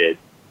located?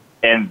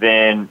 And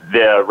then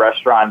the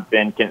restaurant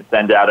then can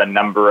send out a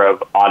number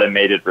of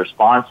automated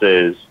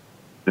responses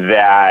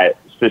that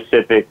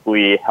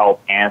specifically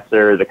help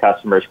answer the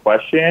customer's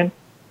question.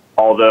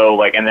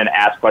 Although, and then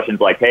ask questions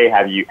like, hey,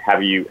 have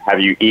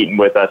you eaten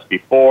with us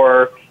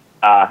before?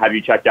 Have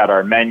you checked out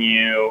our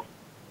menu?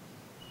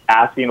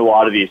 Asking a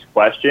lot of these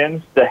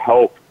questions to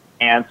help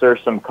answer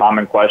some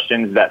common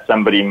questions that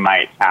somebody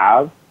might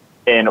have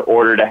in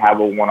order to have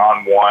a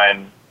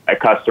one-on-one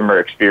customer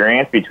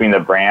experience between the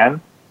brand,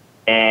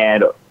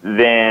 and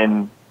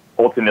then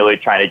ultimately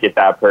trying to get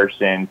that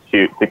person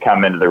to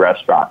come into the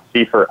restaurant.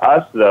 See, for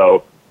us,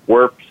 though,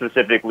 we're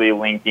specifically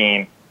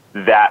linking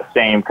that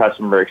same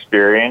customer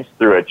experience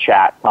through a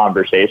chat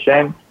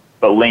conversation,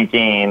 but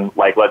linking,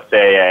 let's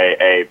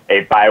say,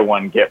 a buy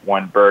one, get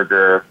one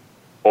burger,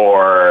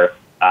 or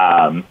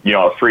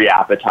a free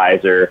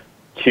appetizer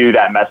to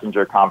that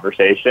messenger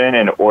conversation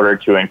in order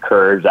to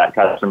encourage that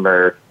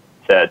customer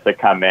to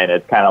come in.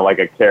 It's kind of like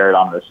a carrot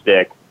on the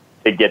stick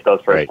to get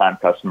those first-time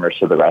customers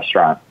to the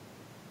restaurant.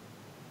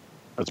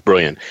 That's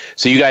brilliant.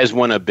 So you guys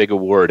won a big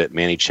award at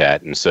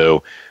ManyChat, and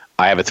so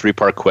I have a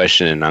 3-part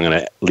question, and I'm going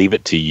to leave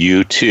it to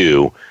you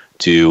two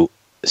to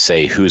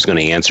say who's going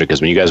to answer,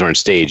 because when you guys were on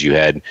stage, you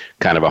had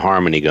kind of a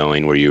harmony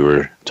going where you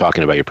were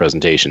talking about your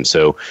presentation.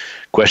 So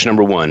question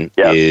number 1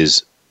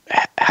 is,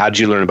 how did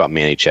you learn about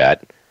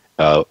ManyChat?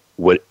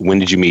 When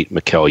did you meet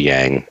Mikkel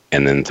Yang?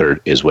 And then third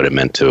is what it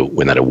meant to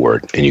win that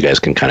award. And you guys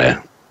can kind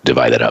of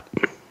divide that up.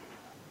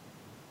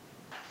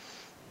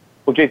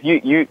 Well, Jace,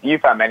 you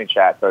found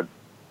ManyChat, so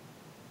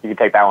you can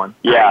take that one.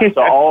 Yeah,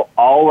 so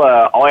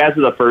I'll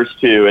answer the first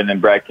two, and then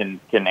Brett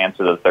can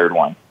answer the third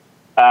one.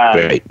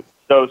 Great.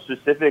 So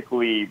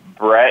specifically,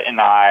 Brett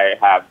and I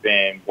have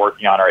been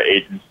working on our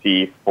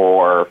agency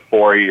for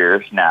 4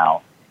 years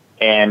now,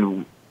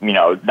 and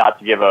not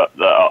to give a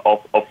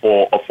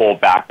full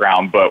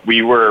background, but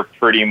we were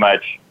pretty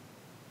much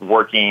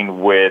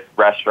working with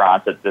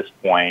restaurants at this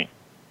point,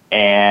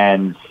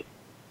 and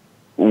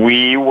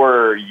we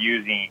were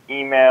using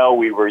email,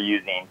 we were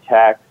using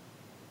text,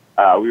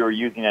 we were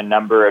using a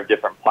number of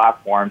different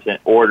platforms in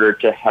order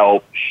to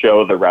help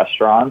show the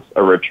restaurants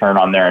a return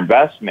on their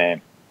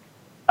investment.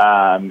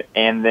 And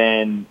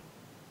then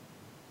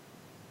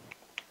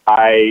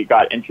I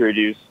got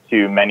introduced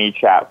to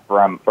ManyChat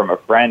from a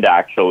friend,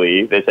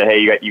 actually. They said,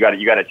 hey, you got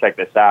to check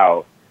this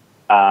out.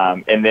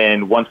 And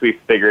then once we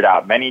figured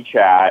out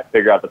ManyChat,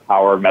 figured out the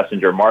power of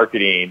messenger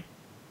marketing,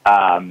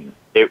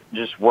 it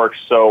just worked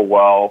so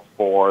well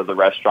for the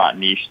restaurant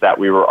niche that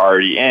we were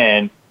already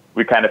in.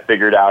 We kind of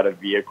figured out a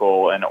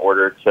vehicle in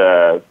order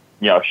to,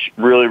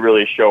 really,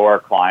 really show our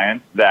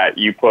clients that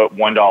you put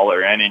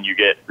 $1 in and you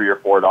get $3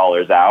 or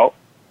 $4 out.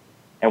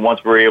 And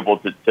once we were able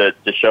to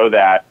show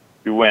that,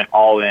 we went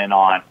all in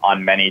on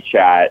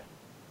ManyChat,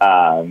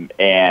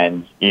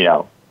 and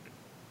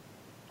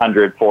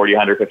 140,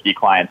 150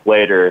 clients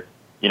later,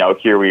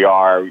 here we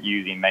are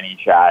using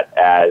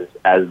ManyChat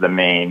as the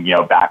main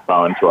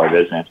backbone to our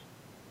business.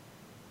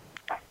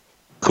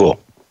 Cool.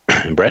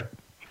 And Brett?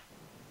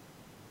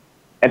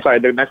 And sorry,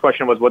 the next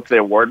question was, what's the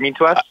award mean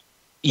to us?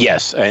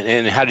 Yes,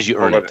 and how did you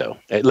earn it though?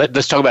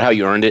 Let's talk about how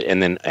you earned it,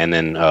 and then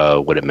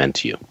what it meant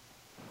to you.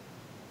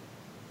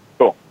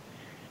 Cool.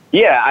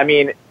 Yeah, I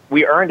mean,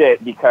 we earned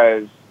it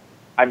because,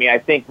 I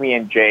think me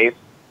and Jace,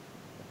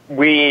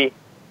 we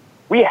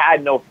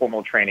had no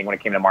formal training when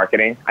it came to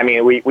marketing. I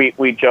mean,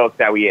 we joked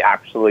that we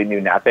absolutely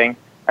knew nothing.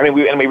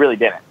 we really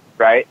didn't,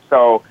 right?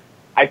 So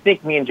I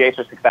think me and Jace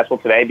are successful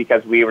today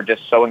because we were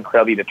just so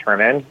incredibly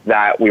determined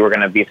that we were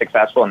going to be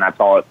successful, and that's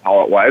all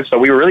it was. So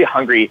we were really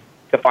hungry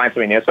to find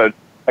something new. So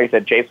like I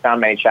said, Jace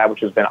found ManyChat,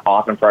 which has been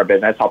awesome for our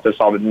business, helped us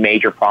solve a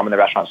major problem in the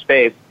restaurant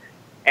space.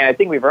 And I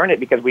think we've earned it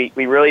because we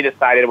really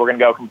decided we're going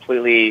to go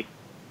completely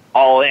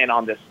all in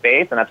on this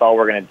space, and that's all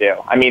we're going to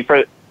do.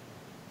 For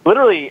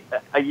literally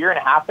a year and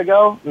a half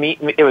ago,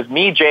 it was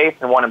me, Jace,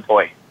 and one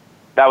employee.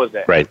 That was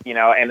it. Right.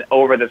 And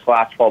over this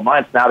last 12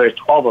 months, now there's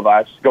 12 of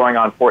us going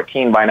on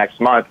 14 by next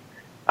month.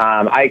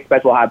 I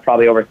expect we'll have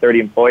probably over 30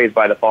 employees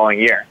by the following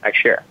year,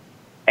 next year.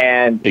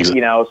 And,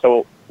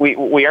 so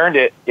we earned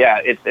it.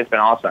 Yeah, it's been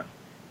awesome.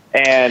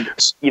 And,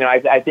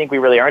 I think we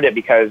really earned it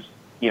because,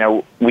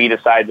 we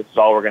decided this is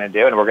all we're going to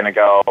do, and we're going to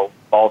go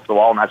balls to the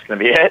wall, and that's going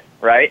to be it,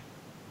 right?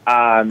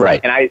 Right.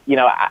 And being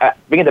at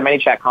the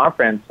ManyChat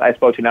conference, I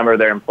spoke to a number of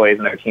their employees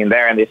and their team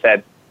there, and they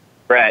said,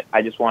 Brett,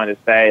 I just wanted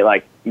to say,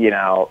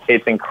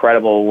 it's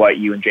incredible what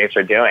you and Jace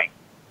are doing.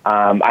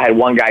 I had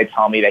one guy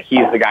tell me that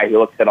he's the guy who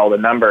looks at all the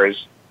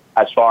numbers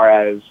as far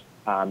as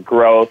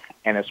growth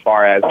and as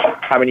far as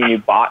how many new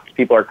bots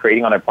people are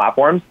creating on their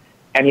platforms.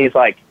 And he's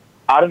like,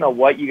 I don't know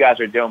what you guys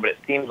are doing, but it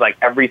seems like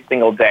every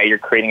single day you're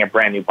creating a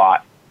brand new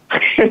bot.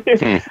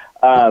 They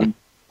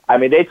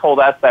told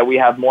us that we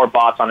have more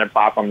bots on their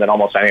platform than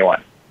almost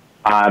anyone.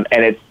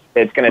 And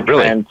it's going to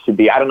trend to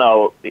be, I don't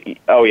know.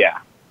 Oh yeah.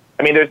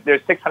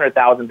 There's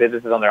 600,000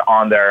 businesses on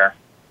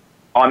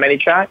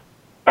ManyChat,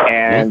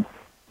 and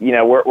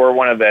we're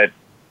one of the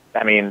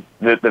very,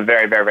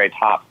 very, very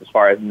top as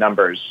far as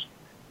numbers,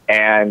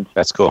 and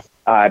that's cool.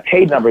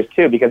 Paid numbers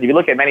too, because if you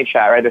look at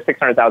ManyChat, right, there's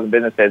 600,000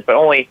 businesses, but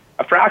only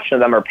a fraction of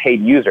them are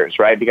paid users,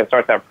 right? Because it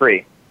starts out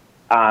free.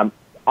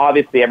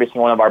 Obviously, every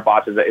single one of our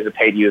bots is a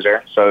paid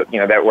user, so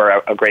that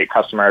we're a great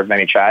customer of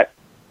ManyChat,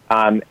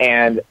 and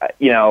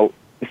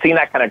seeing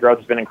that kind of growth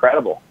has been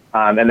incredible.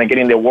 And then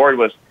getting the award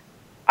was.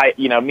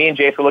 Me and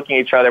Jace were looking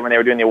at each other when they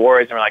were doing the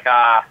awards, and we're like,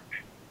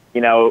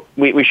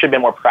 we should have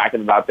been more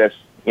proactive about this.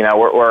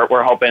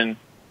 We're hoping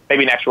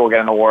maybe next year we'll get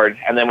an award.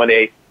 And then when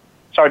they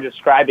started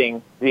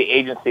describing the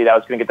agency that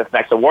was going to get this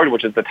next award,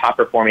 which is the top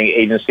performing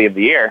agency of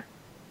the year,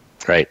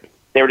 right?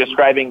 They were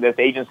describing this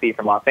agency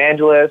from Los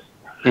Angeles,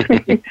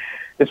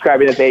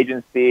 describing this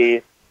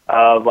agency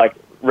of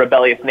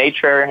rebellious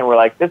nature, and we're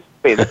like, this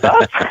space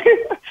sucks.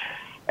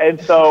 And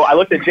so I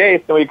looked at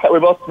Jace, and we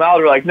both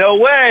smiled. We're like, no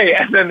way!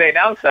 And then they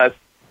announced us.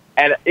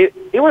 And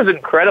it was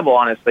incredible,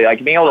 honestly,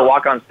 like being able to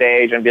walk on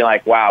stage and be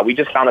like, wow, we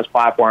just found this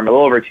platform a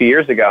little over 2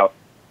 years ago,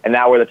 and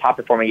now we're the top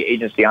performing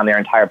agency on their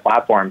entire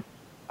platform.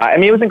 I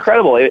mean, it was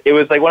incredible. It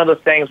was like one of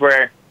those things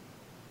where,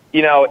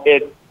 you know,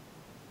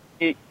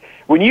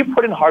 when you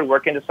put in hard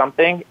work into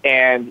something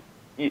and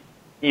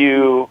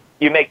you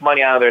make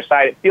money on the other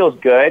side, it feels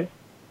good.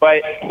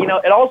 But, you know,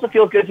 it also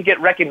feels good to get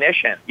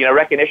recognition,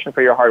 recognition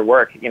for your hard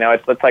work. You know,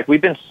 it's like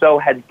we've been so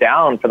heads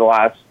down for the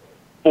last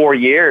 4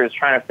 years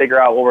trying to figure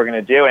out what we're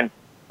going to do. And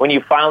when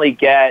you finally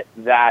get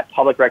that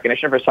public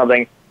recognition for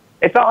something,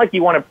 it's not like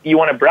you want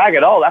to brag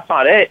at all. That's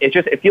not it.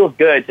 It feels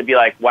good to be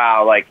like,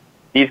 wow, like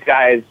these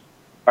guys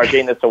are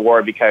getting this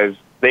award because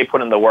they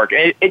put in the work.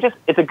 And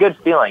it's a good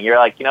feeling. You're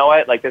like, you know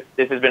what? Like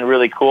this has been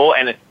really cool.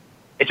 And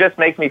it just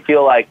makes me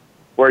feel like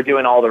we're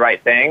doing all the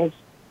right things.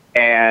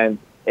 And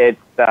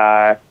it's,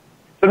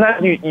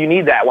 sometimes you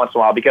need that once in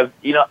a while because,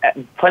 you know,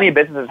 plenty of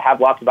businesses have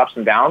lots of ups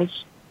and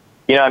downs.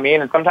 You know what I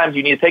mean? And sometimes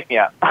you need to pick me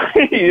up.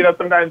 You know,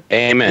 sometimes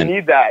Amen. You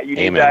need that. You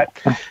need that.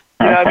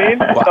 You know what I mean?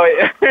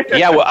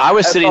 Well, I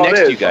was sitting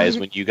next to you guys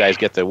when you guys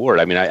get the award.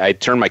 I mean, I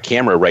turned my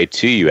camera right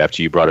to you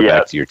after you brought it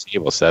back to your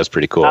table, so that was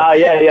pretty cool.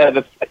 Yeah.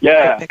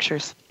 Good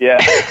pictures. Yeah.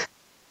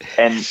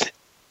 And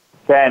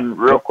Ken,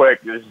 real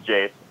quick, this is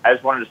Jace. I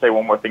just wanted to say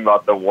one more thing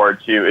about the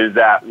award, too, is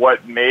that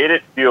what made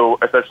it feel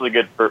especially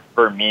good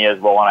for me as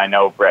well, and I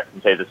know Brett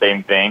can say the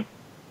same thing,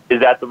 is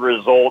that the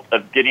result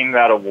of getting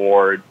that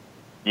award,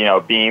 you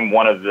know, being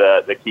one of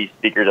the key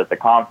speakers at the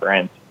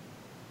conference,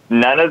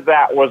 none of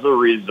that was a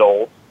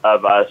result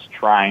of us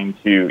trying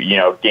to, you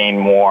know, gain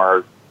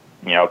more,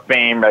 you know,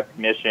 fame,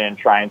 recognition,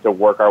 trying to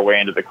work our way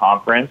into the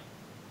conference.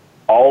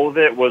 All of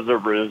it was a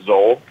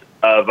result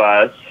of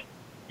us,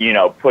 you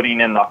know,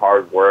 putting in the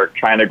hard work,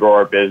 trying to grow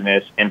our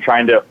business, and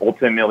trying to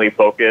ultimately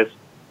focus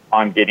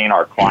on getting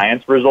our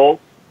clients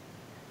results.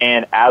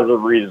 And as a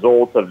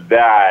result of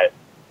that,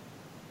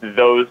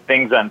 those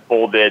things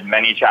unfolded.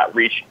 ManyChat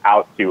reached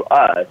out to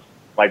us,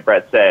 like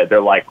Brett said. They're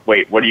like,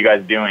 wait, what are you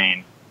guys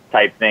doing?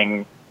 Type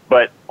thing.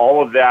 But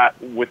all of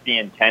that with the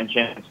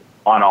intentions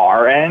on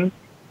our end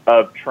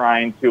of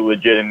trying to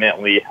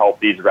legitimately help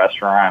these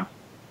restaurants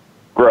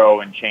grow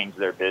and change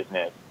their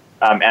business.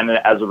 And then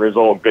as a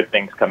result, good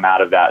things come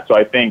out of that. So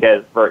I think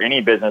as for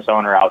any business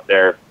owner out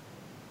there,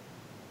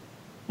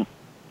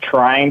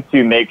 trying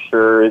to make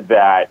sure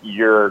that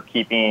you're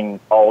keeping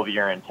all of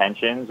your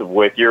intentions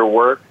with your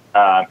work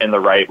in the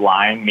right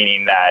line,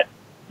 meaning that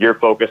you're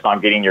focused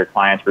on getting your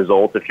clients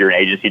results if you're an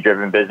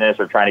agency-driven business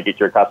or trying to get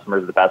your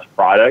customers the best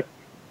product.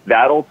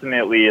 That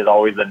ultimately is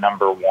always the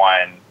number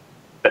one.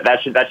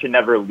 That should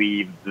never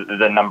leave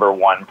the number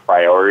one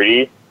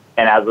priority.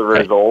 And as a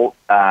result,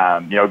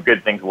 you know,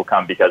 good things will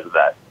come because of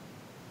that.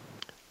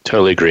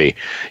 Totally agree.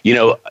 You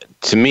know,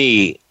 to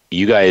me,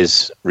 you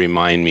guys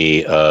remind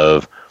me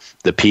of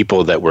the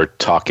people that were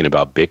talking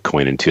about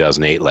Bitcoin in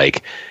 2008.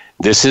 Like,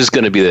 this is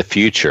going to be the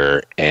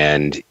future,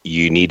 and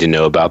you need to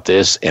know about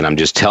this. And I'm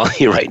just telling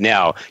you right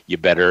now, you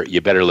better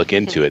look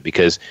into it,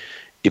 because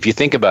if you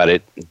think about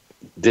it,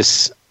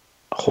 this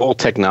whole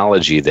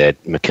technology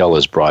that Mikkel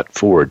has brought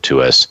forward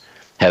to us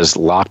has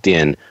locked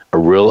in a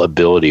real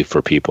ability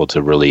for people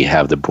to really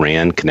have the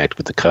brand connect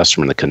with the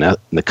customer, and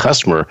the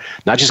customer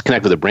not just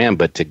connect with the brand,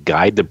 but to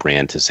guide the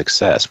brand to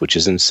success, which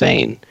is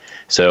insane.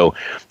 So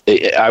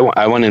I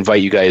want to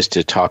invite you guys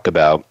to talk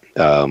about,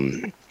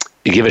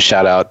 give a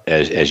shout out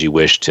as you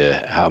wish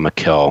to how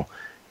Mikkel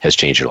has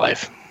changed your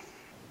life.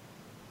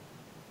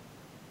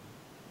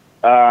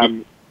 I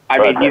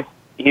mean,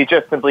 he's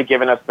just simply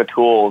given us the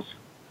tools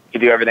to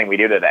do everything we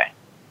do today.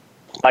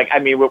 Like, I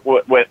mean,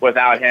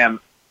 without him,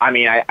 I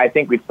mean, I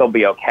think we'd still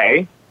be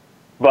okay,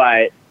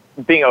 but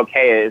being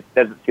okay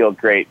doesn't feel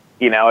great.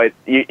 You know,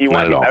 you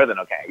want to be better than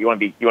okay. You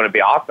want to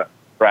be awesome,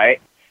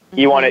 right? Mm-hmm.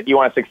 You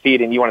want to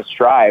succeed and you want to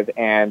strive.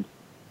 And,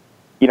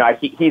 you know,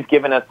 he's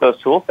given us those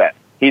tool sets.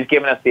 He's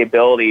given us the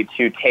ability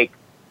to take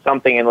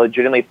something and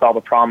legitimately solve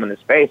a problem in the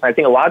space. And I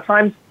think a lot of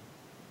times,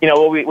 you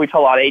know, we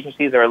tell a lot of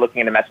agencies that are looking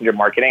into messenger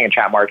marketing and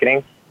chat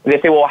marketing, and they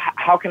say, well,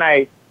 how can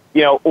I,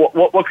 you know,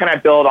 what can I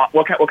build on?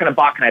 What kind of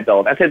bot can I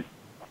build? I said,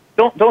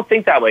 don't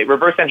think that way.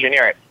 Reverse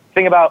engineer it.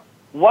 Think about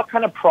what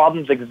kind of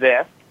problems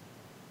exist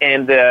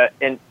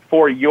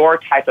for your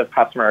type of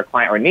customer or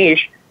client or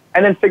niche,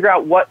 and then figure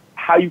out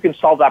how you can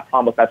solve that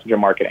problem with messenger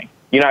marketing.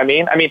 You know what I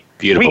mean? I mean,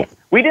 beautiful.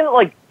 We didn't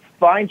like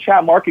find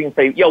chat marketing and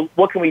say, yo,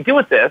 what can we do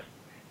with this?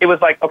 It was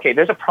like, okay,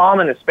 there's a problem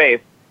in this space,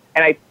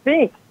 and I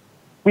think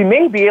we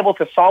may be able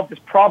to solve this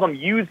problem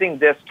using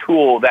this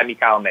tool that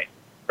Mikkel made,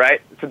 right?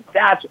 So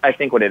that's, I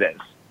think, what it is,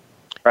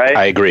 right?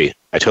 I agree.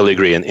 I totally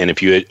agree. And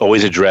if you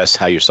always address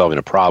how you're solving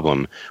a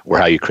problem or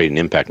how you create an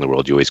impact in the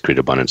world, you always create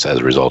abundance as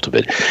a result of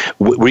it.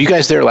 Were you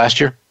guys there last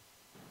year?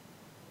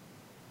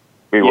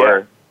 We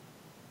were.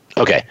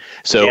 Okay.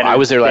 So I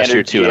was there last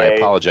year too, and I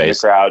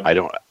apologize. I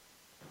don't.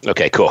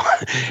 Okay, cool.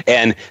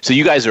 And so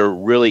you guys are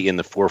really in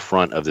the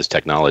forefront of this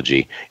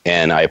technology,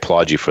 and I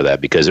applaud you for that,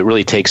 because it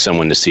really takes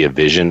someone to see a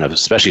vision,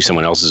 especially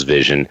someone else's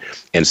vision,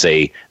 and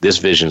say, this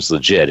vision's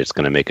legit, it's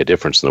going to make a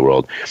difference in the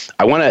world.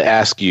 I want to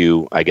ask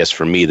you, I guess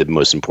for me, the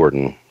most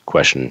important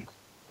question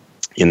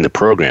in the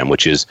program,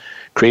 which is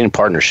creating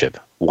partnership.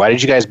 Why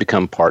did you guys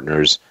become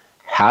partners?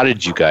 How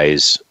did you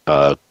guys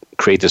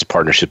create this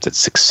partnership that's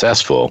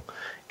successful,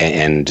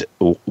 and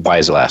why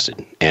has it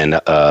lasted? And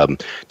to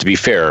be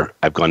fair,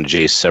 I've gone to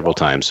Jace several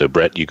times, so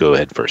Brett, you go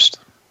ahead first.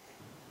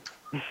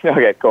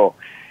 Okay, cool.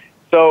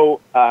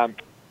 So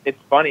it's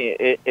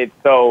funny.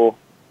 So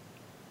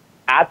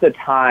at the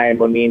time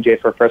when me and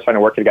Jace were first starting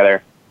to work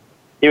together,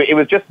 it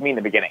was just me in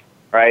the beginning,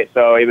 right?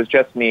 So it was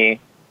just me.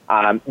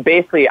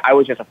 Basically, I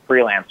was just a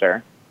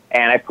freelancer,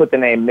 and I put the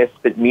name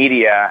Misfit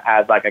Media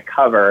as like a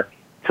cover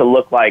to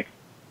look like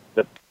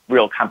the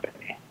real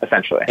company,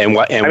 essentially. And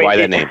why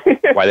that name?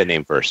 Why that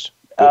name first?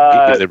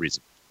 Give the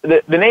reason.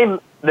 The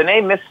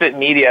name Misfit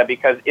Media,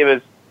 because it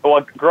was,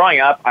 well, growing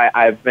up,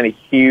 I've been a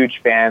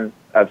huge fan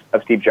of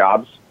Steve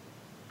Jobs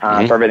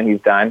for everything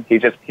he's done.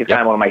 He's kind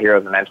of one of my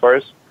heroes and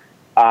mentors.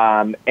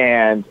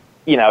 And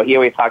he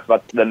always talks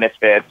about the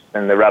misfits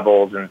and the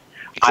rebels, and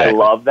exactly. I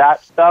love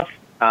that stuff.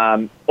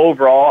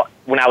 Overall,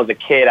 when I was a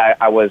kid,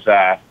 I was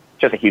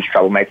just a huge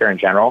troublemaker in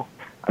general.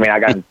 I mean, I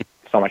got in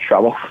so much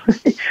trouble.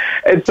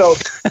 And so,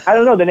 I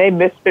don't know, the name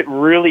Misfit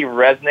really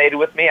resonated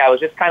with me. I was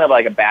just kind of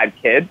like a bad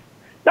kid.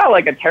 Not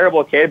like a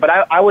terrible kid, but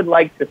I would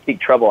like to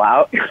seek trouble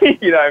out.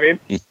 You know what I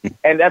mean?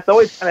 And that's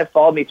always kind of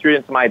followed me through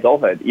into my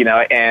adulthood,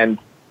 and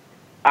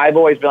I've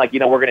always been like, we're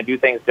going to do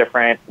things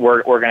different.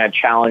 We're going to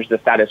challenge the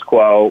status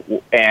quo.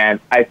 And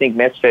I think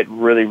Misfit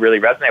really,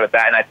 really resonated with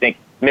that. And I think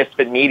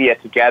Misfit Media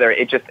together,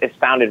 it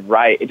sounded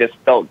right. It just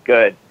felt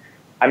good.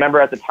 I remember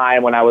at the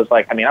time when I was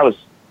I was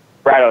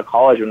right out of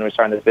college when we were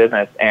starting this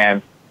business,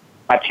 and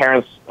my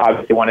parents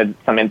obviously wanted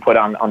some input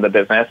on the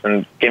business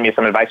and gave me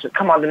some advice.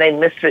 Come on, the name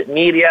Misfit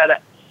Media,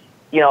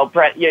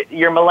 Brett,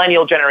 your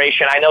millennial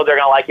generation, I know they're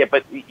going to like it,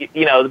 but,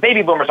 the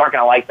baby boomers aren't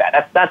going to like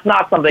that. That's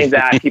not something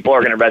that people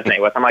are going to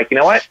resonate with. I'm like, you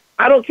know what?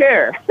 I don't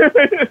care.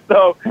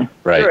 So,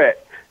 right. Screw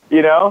it,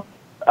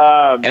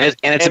 and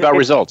it's about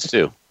results,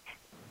 too.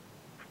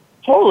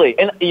 Totally.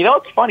 And,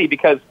 it's funny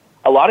because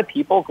a lot of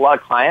people, a lot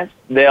of clients,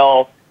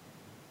 they'll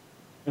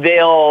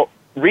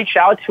reach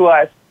out to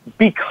us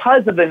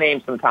because of the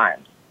name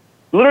sometimes.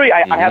 Literally,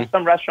 I have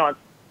some restaurants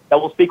that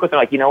will speak with them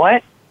like, you know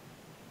what?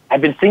 I've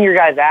been seeing your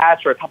guys'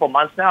 ads for a couple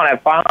months now, and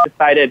I've finally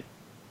decided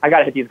I got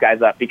to hit these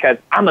guys up because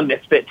I'm a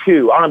misfit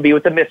too. I want to be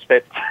with the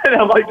misfits. And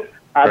I'm like,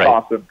 that's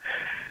awesome.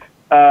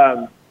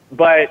 So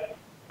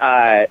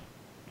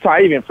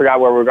I even forgot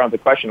where we were going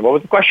with the question. What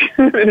was the question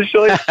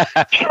initially?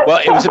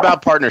 Well, it was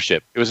about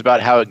partnership. It was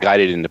about how it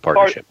guided into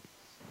partnership.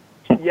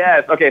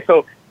 Yes. Okay.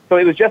 So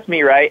it was just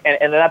me, right?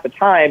 And then at the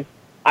time,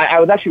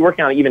 I was actually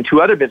working on even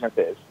two other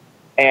businesses,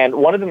 and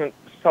one of them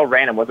so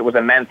random was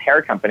a men's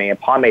hair company, a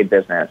pomade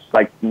business,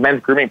 like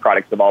men's grooming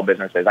products of all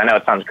businesses. I know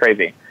it sounds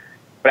crazy,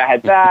 but I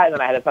had that, and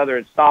then I had this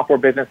other software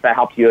business that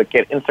helped you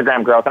get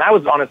Instagram growth. And I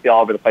was honestly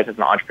all over the place as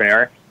an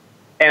entrepreneur.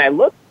 And I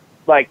looked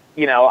like,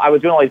 I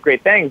was doing all these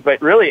great things,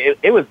 but really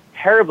it was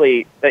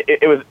terribly,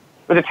 it was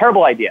a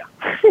terrible idea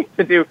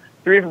to do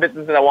three different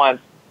businesses at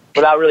once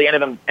without really any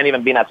of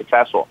them being that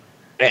successful.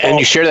 And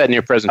you shared that in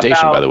your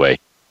presentation, by the way.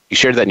 You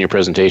shared that in your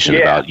presentation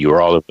about you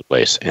were all over the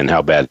place and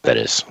how bad that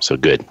is. So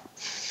good.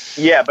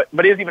 Yeah, but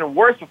it was even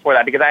worse before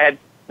that because I had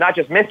not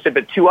just Misfit,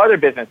 but two other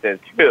businesses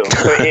too.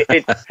 So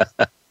it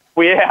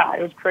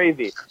was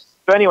crazy.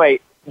 So anyway,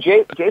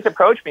 Jace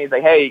approached me. He's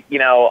like, "Hey,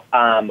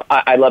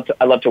 I'd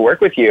love to work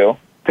with you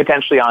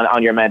potentially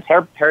on your men's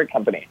hair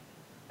company."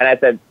 And I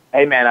said,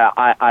 "Hey, man,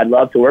 I'd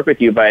love to work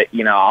with you, but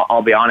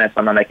I'll be honest,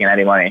 I'm not making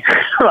any money.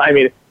 I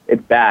mean,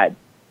 it's bad.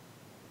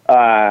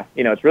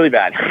 It's really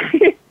bad."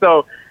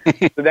 So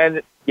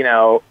then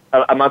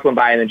a month went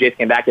by, and then Jace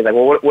came back. He's like,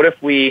 "Well, what if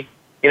we?"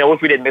 What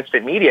if we did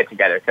Misfit Media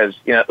together? Because,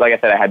 like I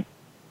said, I had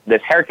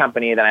this hair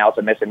company, then I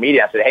also had Misfit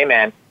Media. I said, hey,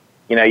 man,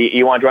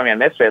 you want to join me on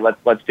Misfit?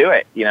 Let's do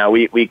it.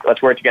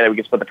 Let's work together. We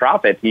can split the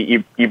profits.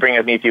 You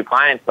bring me a few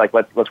clients. Like,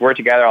 let's work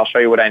together. I'll show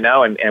you what I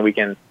know, and we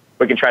can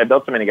try to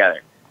build something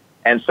together.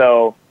 And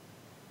so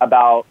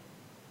I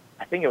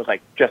think it was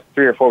like just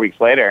 3 or 4 weeks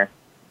later,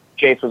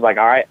 Jace was like,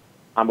 all right,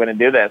 I'm going to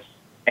do this.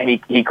 And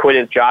he quit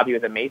his job. He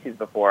was at Macy's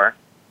before,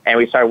 and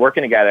we started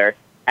working together.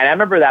 And I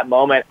remember that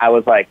moment, I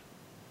was like,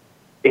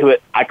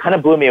 I kind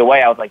of blew me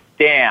away. I was like,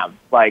 damn,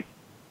 like,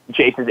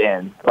 Jace is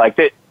in. Like,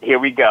 here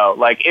we go.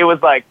 Like, it was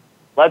like,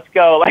 let's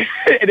go. Like,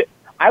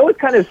 I was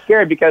kind of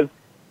scared because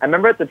I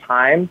remember at the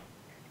time,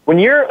 when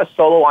you're a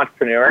solo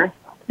entrepreneur,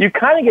 you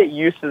kind of get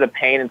used to the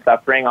pain and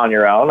suffering on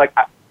your own. Like,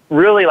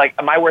 really, like,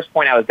 at my worst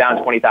point, I was down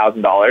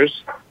 $20,000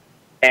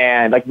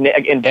 and, like,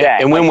 in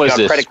debt. And when was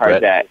this, credit card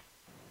debt.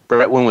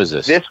 Brett, when was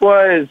this? This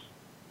was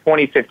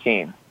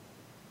 2015.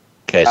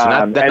 Okay, so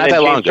not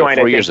that long ago,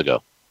 4 years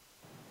ago.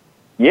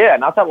 Yeah,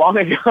 not that long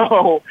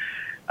ago.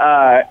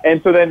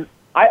 And so then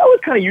I was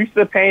kind of used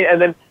to the pain,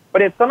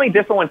 but it's something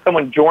different when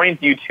someone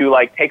joins you to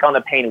like take on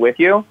the pain with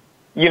you.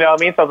 You know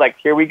what I mean? So I was like,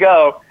 here we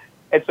go.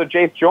 And so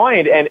Jace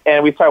joined,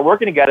 and we started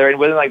working together. And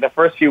within like the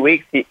first few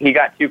weeks, he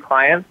got 2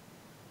 clients.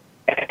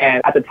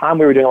 And at the time,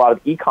 we were doing a lot of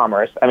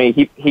e-commerce. I mean,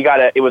 he got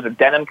it was a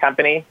denim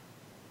company,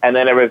 and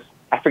then there was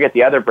I forget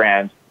the other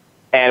brand,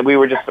 and we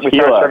started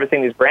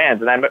servicing these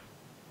brands. And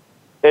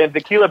the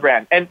tequila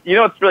brand. And you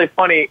know what's really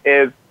funny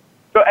is,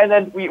 so and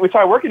then we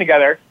started working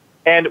together,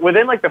 and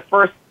within like the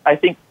first, I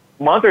think,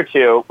 month or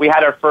two, we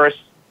had our first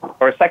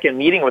or second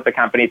meeting with the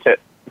company to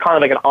kind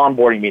of like an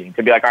onboarding meeting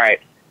to be like, all right,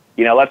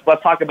 you know, let's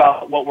talk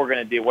about what we're going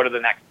to do. What are the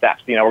next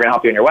steps? You know, we're going to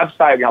help you on your website.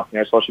 We're going to help you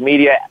on your social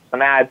media,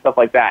 some ads, stuff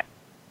like that.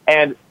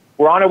 And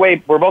we're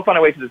both on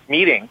our way to this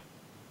meeting.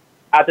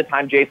 At the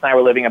time, Jason and I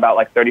were living about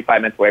like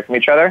 35 minutes away from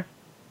each other.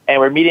 And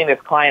we're meeting this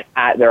client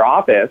at their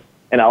office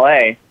in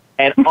LA.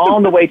 And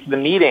on the way to the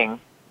meeting,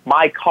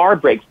 my car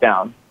breaks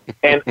down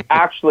and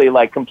actually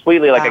like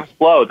completely like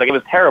explodes. Like it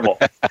was terrible.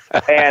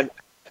 And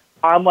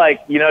I'm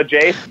like, you know,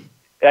 Jace,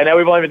 I know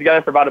we've only been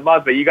together for about a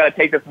month, but you got to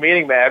take this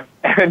meeting, man.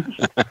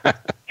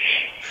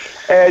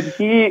 And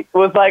he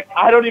was like,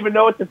 I don't even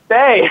know what to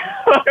say.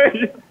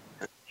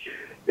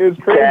 It was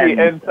crazy.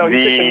 And so he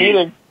took the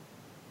meeting.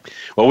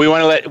 Well, we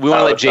want to let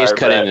Jace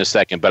cut in a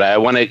second, but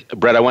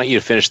Brett, I want you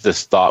to finish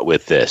this thought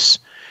with this.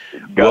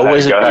 What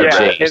was it about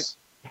Jace?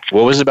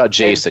 What was it about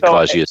Jace that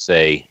caused you to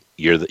say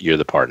you're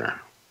the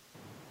partner?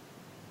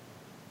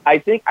 I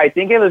think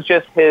it was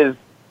just his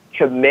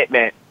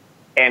commitment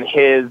and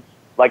his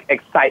like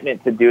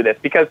excitement to do this.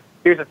 Because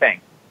here's the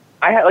thing,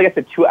 I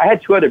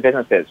had two other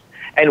businesses,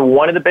 and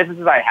one of the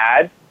businesses I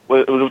had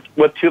was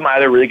with two of my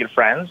other really good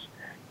friends,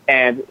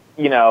 and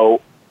you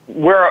know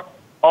we're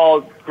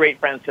all great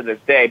friends to this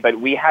day. But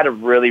we had a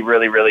really,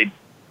 really, really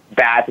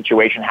bad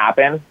situation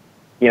happen,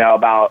 you know,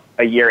 about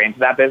a year into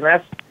that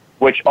business,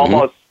 which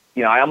almost,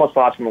 you know, I almost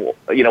lost,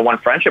 you know, one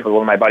friendship with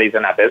one of my buddies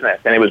in that business,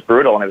 and it was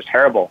brutal and it was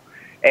terrible.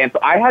 And so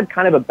I had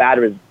kind of a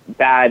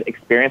bad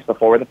experience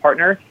before with a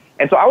partner.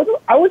 And so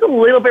I was a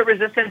little bit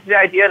resistant to the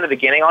idea in the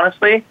beginning,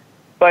 honestly,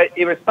 but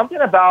it was something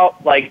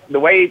about like the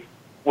way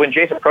when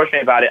Jason approached me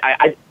about it,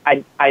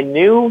 I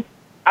knew,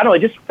 I don't know, it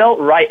just felt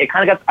right. It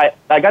kind of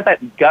I got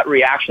that gut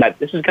reaction that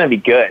this is going to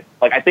be good.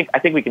 Like I think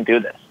we can do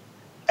this.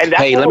 And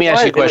that's hey, let me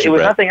ask you a question. It was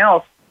Brett. nothing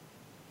else.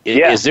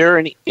 Is there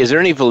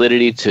any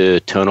validity to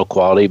tonal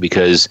quality?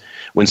 Because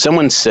when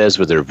someone says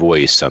with their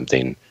voice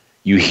something,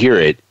 you hear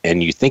it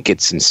and you think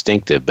it's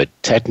instinctive, but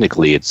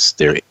technically it's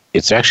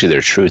actually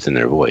their truth in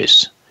their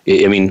voice.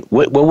 I mean,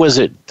 what was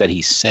it that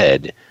he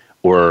said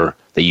or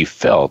that you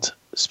felt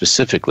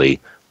specifically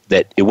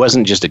that it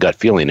wasn't just a gut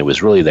feeling, it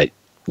was really that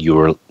you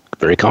were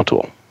very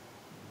comfortable?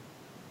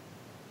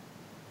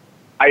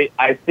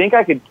 I think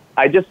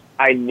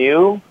I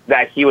knew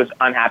that he was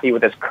unhappy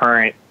with his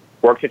current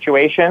work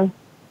situation,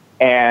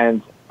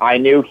 and I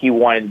knew he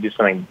wanted to do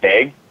something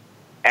big.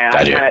 And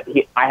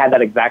I had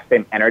that exact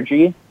same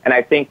energy, and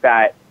I think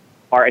that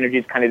our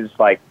energies kind of just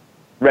like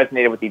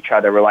resonated with each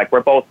other.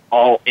 We're both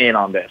all in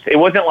on this. It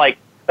wasn't like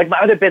my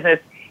other business,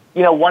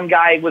 you know, one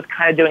guy was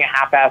kind of doing a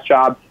half-ass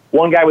job.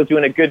 One guy was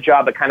doing a good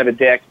job, but kind of a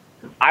dick.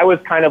 I was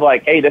kind of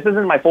like, hey, this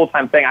isn't my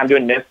full-time thing. I'm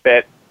doing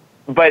Misfit.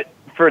 But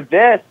for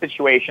this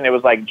situation, it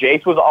was like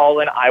Jace was all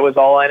in, I was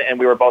all in, and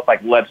we were both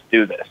like, let's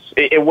do this.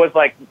 It was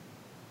like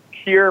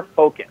pure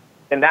focus.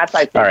 And that's,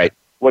 I think,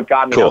 what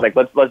got me. Cool. I was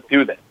like, let's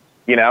do this,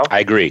 you know?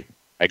 I agree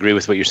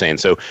with what you're saying.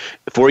 So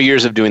 4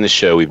 years of doing this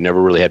show, we've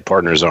never really had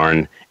partners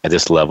on at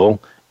this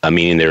level,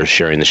 meaning they're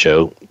sharing the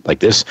show like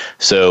this.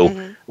 So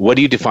what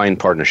do you define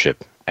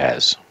partnership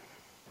as?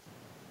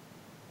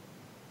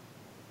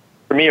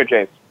 For me or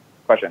Jace?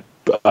 Question.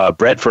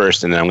 Brett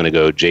first, and then I'm going to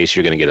go, Jace,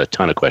 you're going to get a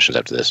ton of questions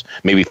after this.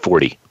 Maybe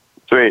 40.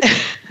 Sweet.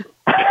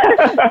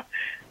 I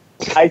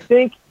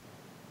think,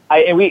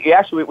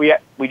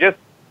 we just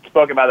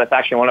spoke about this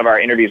actually in one of our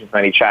interviews with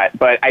ManyChat,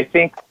 but I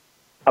think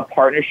a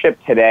partnership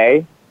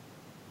today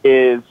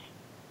is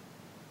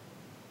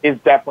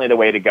definitely the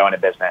way to go in a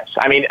business.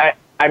 I mean,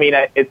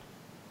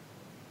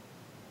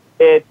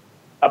 it's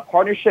a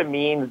partnership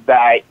means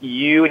that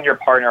you and your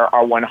partner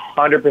are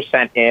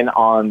 100% in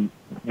on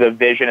the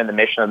vision and the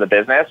mission of the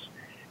business.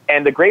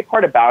 And the great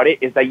part about it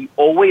is that you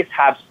always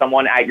have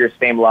someone at your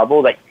same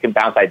level that you can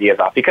bounce ideas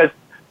off. Because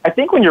I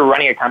think when you're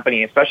running a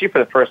company, especially for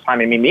the first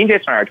time, I mean, me and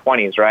Jason are in our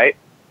 20s, right?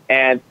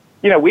 And,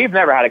 you know, we've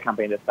never had a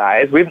company this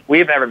size.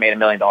 We've never made $1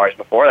 million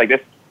before. Like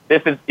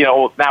this is, you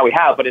know, now we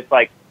have, but it's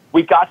like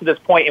we got to this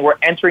point and we're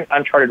entering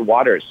uncharted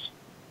waters,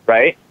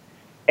 right?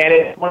 And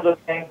it's one of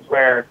those things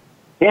where,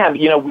 damn,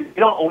 you know, we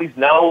don't always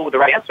know the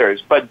right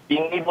answers, but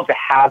being able to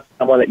have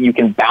someone that you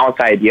can bounce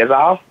ideas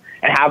off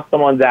and have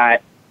someone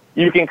that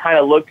you can kind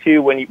of look to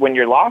when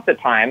you're lost at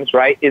times,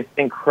 right, is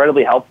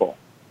incredibly helpful.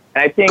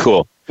 And I think,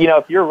 you know,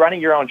 if you're running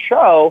your own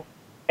show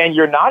and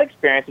you're not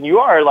experienced and you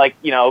are like,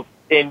 you know,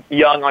 a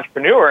young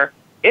entrepreneur,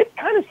 it's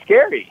kind of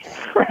scary,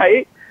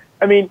 right?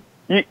 I mean,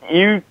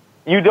 you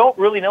don't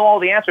really know all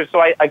the answers. So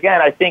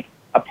I think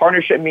a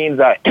partnership means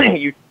that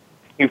you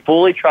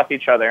fully trust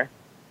each other.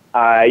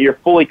 You're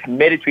fully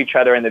committed to each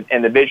other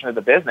in the vision of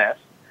the business.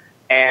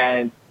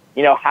 And,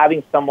 you know,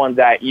 having someone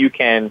that you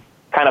can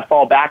kind of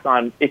fall back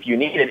on if you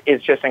need it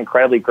is just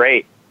incredibly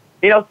great.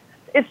 You know,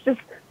 it's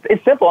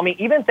simple. I mean,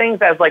 even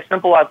things as like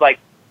simple as like,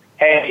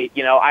 hey,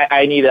 you know,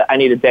 I need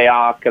a day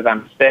off because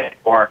I'm sick,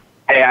 or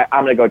hey,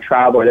 I'm going to go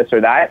travel, or this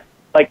or that.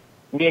 Like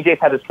me and Jace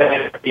had this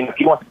thing, you know, if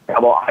he wants to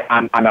travel,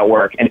 I'm at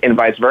work, and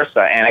vice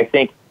versa. And I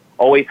think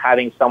always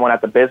having someone at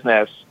the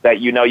business that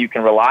you know you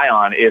can rely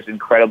on is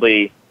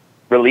incredibly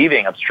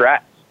relieving of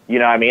stress. You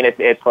know what I mean?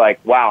 It's like,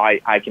 wow,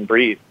 I can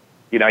breathe.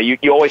 You know, you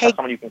always have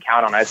someone you can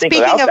count on. I think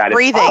without that, speaking of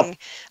breathing,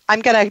 I'm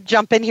going to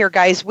jump in here,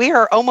 guys. We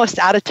are almost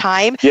out of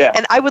time. Yeah.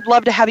 And I would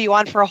love to have you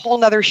on for a whole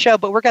nother show,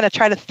 but we're going to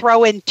try to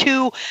throw in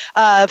 2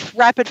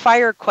 rapid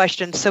fire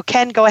questions. So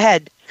Ken, go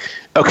ahead.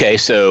 Okay,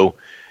 so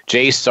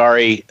Jace,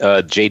 sorry,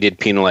 Jay did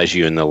penalize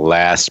you in the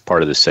last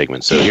part of the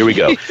segment. So here we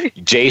go.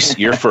 Jace,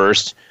 you're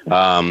first.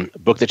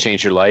 Book that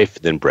changed your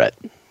life, then Brett.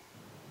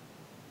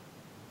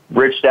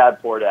 Rich Dad,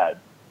 Poor Dad.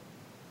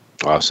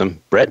 Awesome.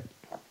 Brett?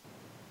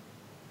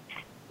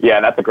 Yeah,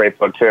 that's a great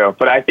book too.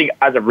 But I think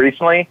as of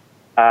recently,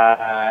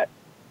 the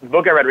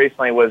book I read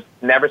recently was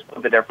Never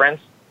Split the Difference,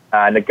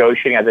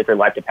 Negotiating as if your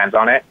life depends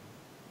on it.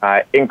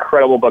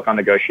 Incredible book on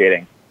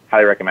negotiating.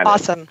 Highly recommend it.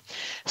 Awesome.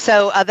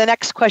 So the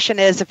next question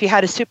is, if you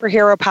had a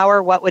superhero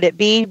power, what would it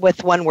be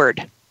with 1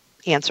 word?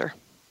 Answer.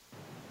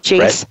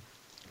 Jace.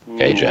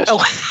 Okay, Jace. Oh.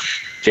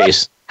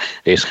 Jace,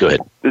 go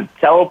ahead.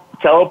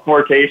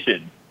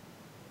 Teleportation.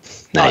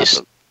 Nice.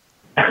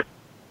 Awesome.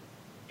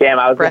 Damn,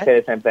 I was going to say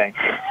the same thing.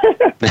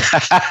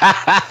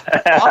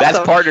 That's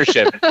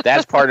partnership.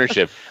 That's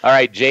partnership. All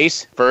right,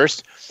 Jace,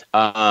 first.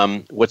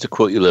 What's a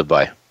quote you live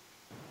by?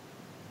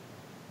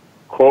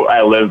 Quote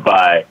I live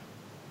by.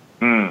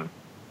 The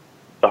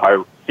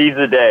hard. Seize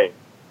the day.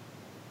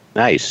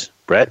 Nice.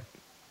 Brett?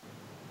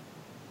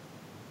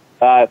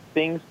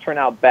 Things turn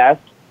out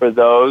best for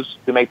those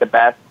who make the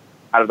best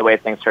out of the way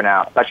things turn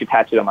out. It's actually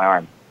tattooed on my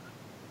arm.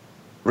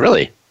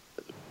 Really?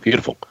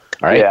 Beautiful.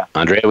 All right, Yeah.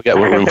 Andrea, we got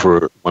room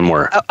for one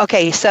more.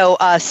 Okay, so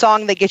a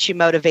song that gets you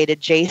motivated,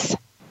 Jace.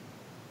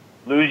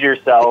 Lose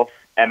Yourself,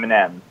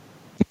 Eminem.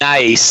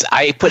 Nice.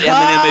 I put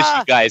Eminem as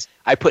you guys.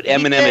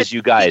 As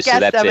you guys, so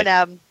that's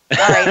Eminem.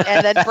 All right,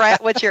 and then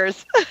Brett, what's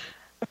yours?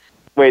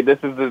 Wait, this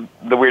is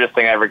the weirdest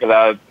thing ever because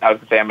I was going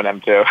to say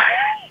Eminem too.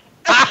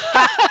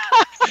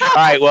 All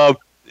right, well,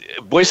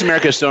 Voice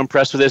America is so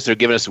impressed with this, they're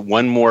giving us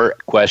one more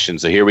question,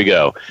 so here we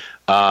go.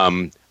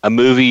 A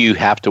movie you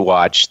have to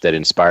watch that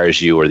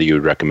inspires you or that you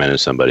would recommend to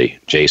somebody.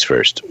 Jace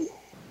first.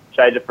 Should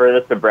I defer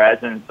this to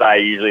Brett since I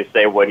usually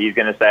say what he's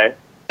going to say?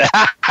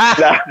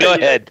 Go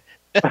ahead.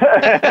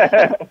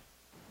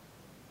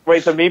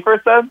 Wait, so me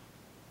first then?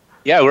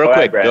 Yeah, real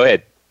quick. Brett. Go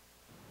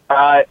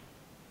ahead.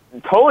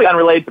 Totally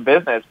unrelated to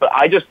business, but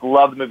I just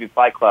love the movie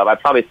Fight Club. I've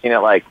probably seen it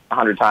like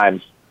 100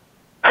 times.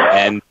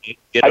 And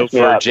ditto for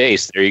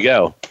Jace. There you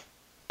go.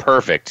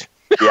 Perfect.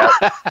 Yeah.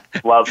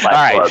 Love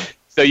Fight Club.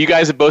 So you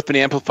guys have both been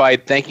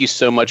amplified. Thank you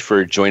so much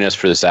for joining us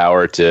for this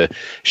hour to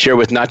share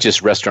with not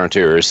just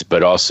restaurateurs,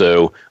 but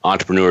also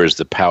entrepreneurs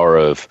the power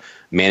of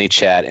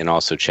ManyChat and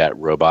also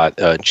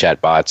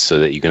chat bots so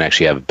that you can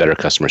actually have better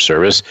customer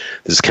service.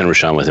 This is Ken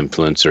Rochon with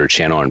Influencer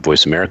Channel on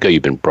Voice America.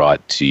 You've been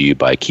brought to you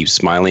by Keep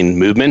Smiling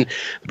Movement,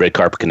 the Red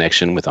Carpet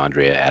Connection with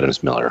Andrea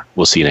Adams Miller.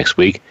 We'll see you next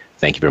week.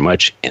 Thank you very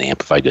much, and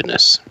amplify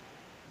goodness.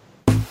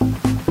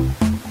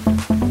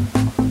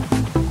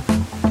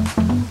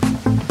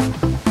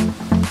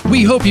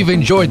 We hope you've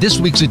enjoyed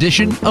this week's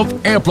edition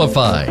of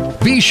Amplified.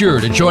 Be sure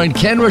to join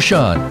Ken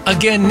Rochon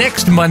again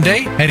next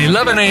Monday at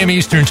 11 a.m.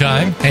 Eastern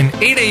Time and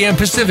 8 a.m.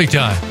 Pacific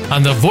Time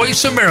on the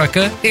Voice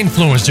America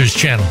Influencers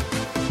Channel.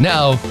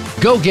 Now,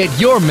 go get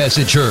your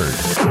message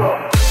heard.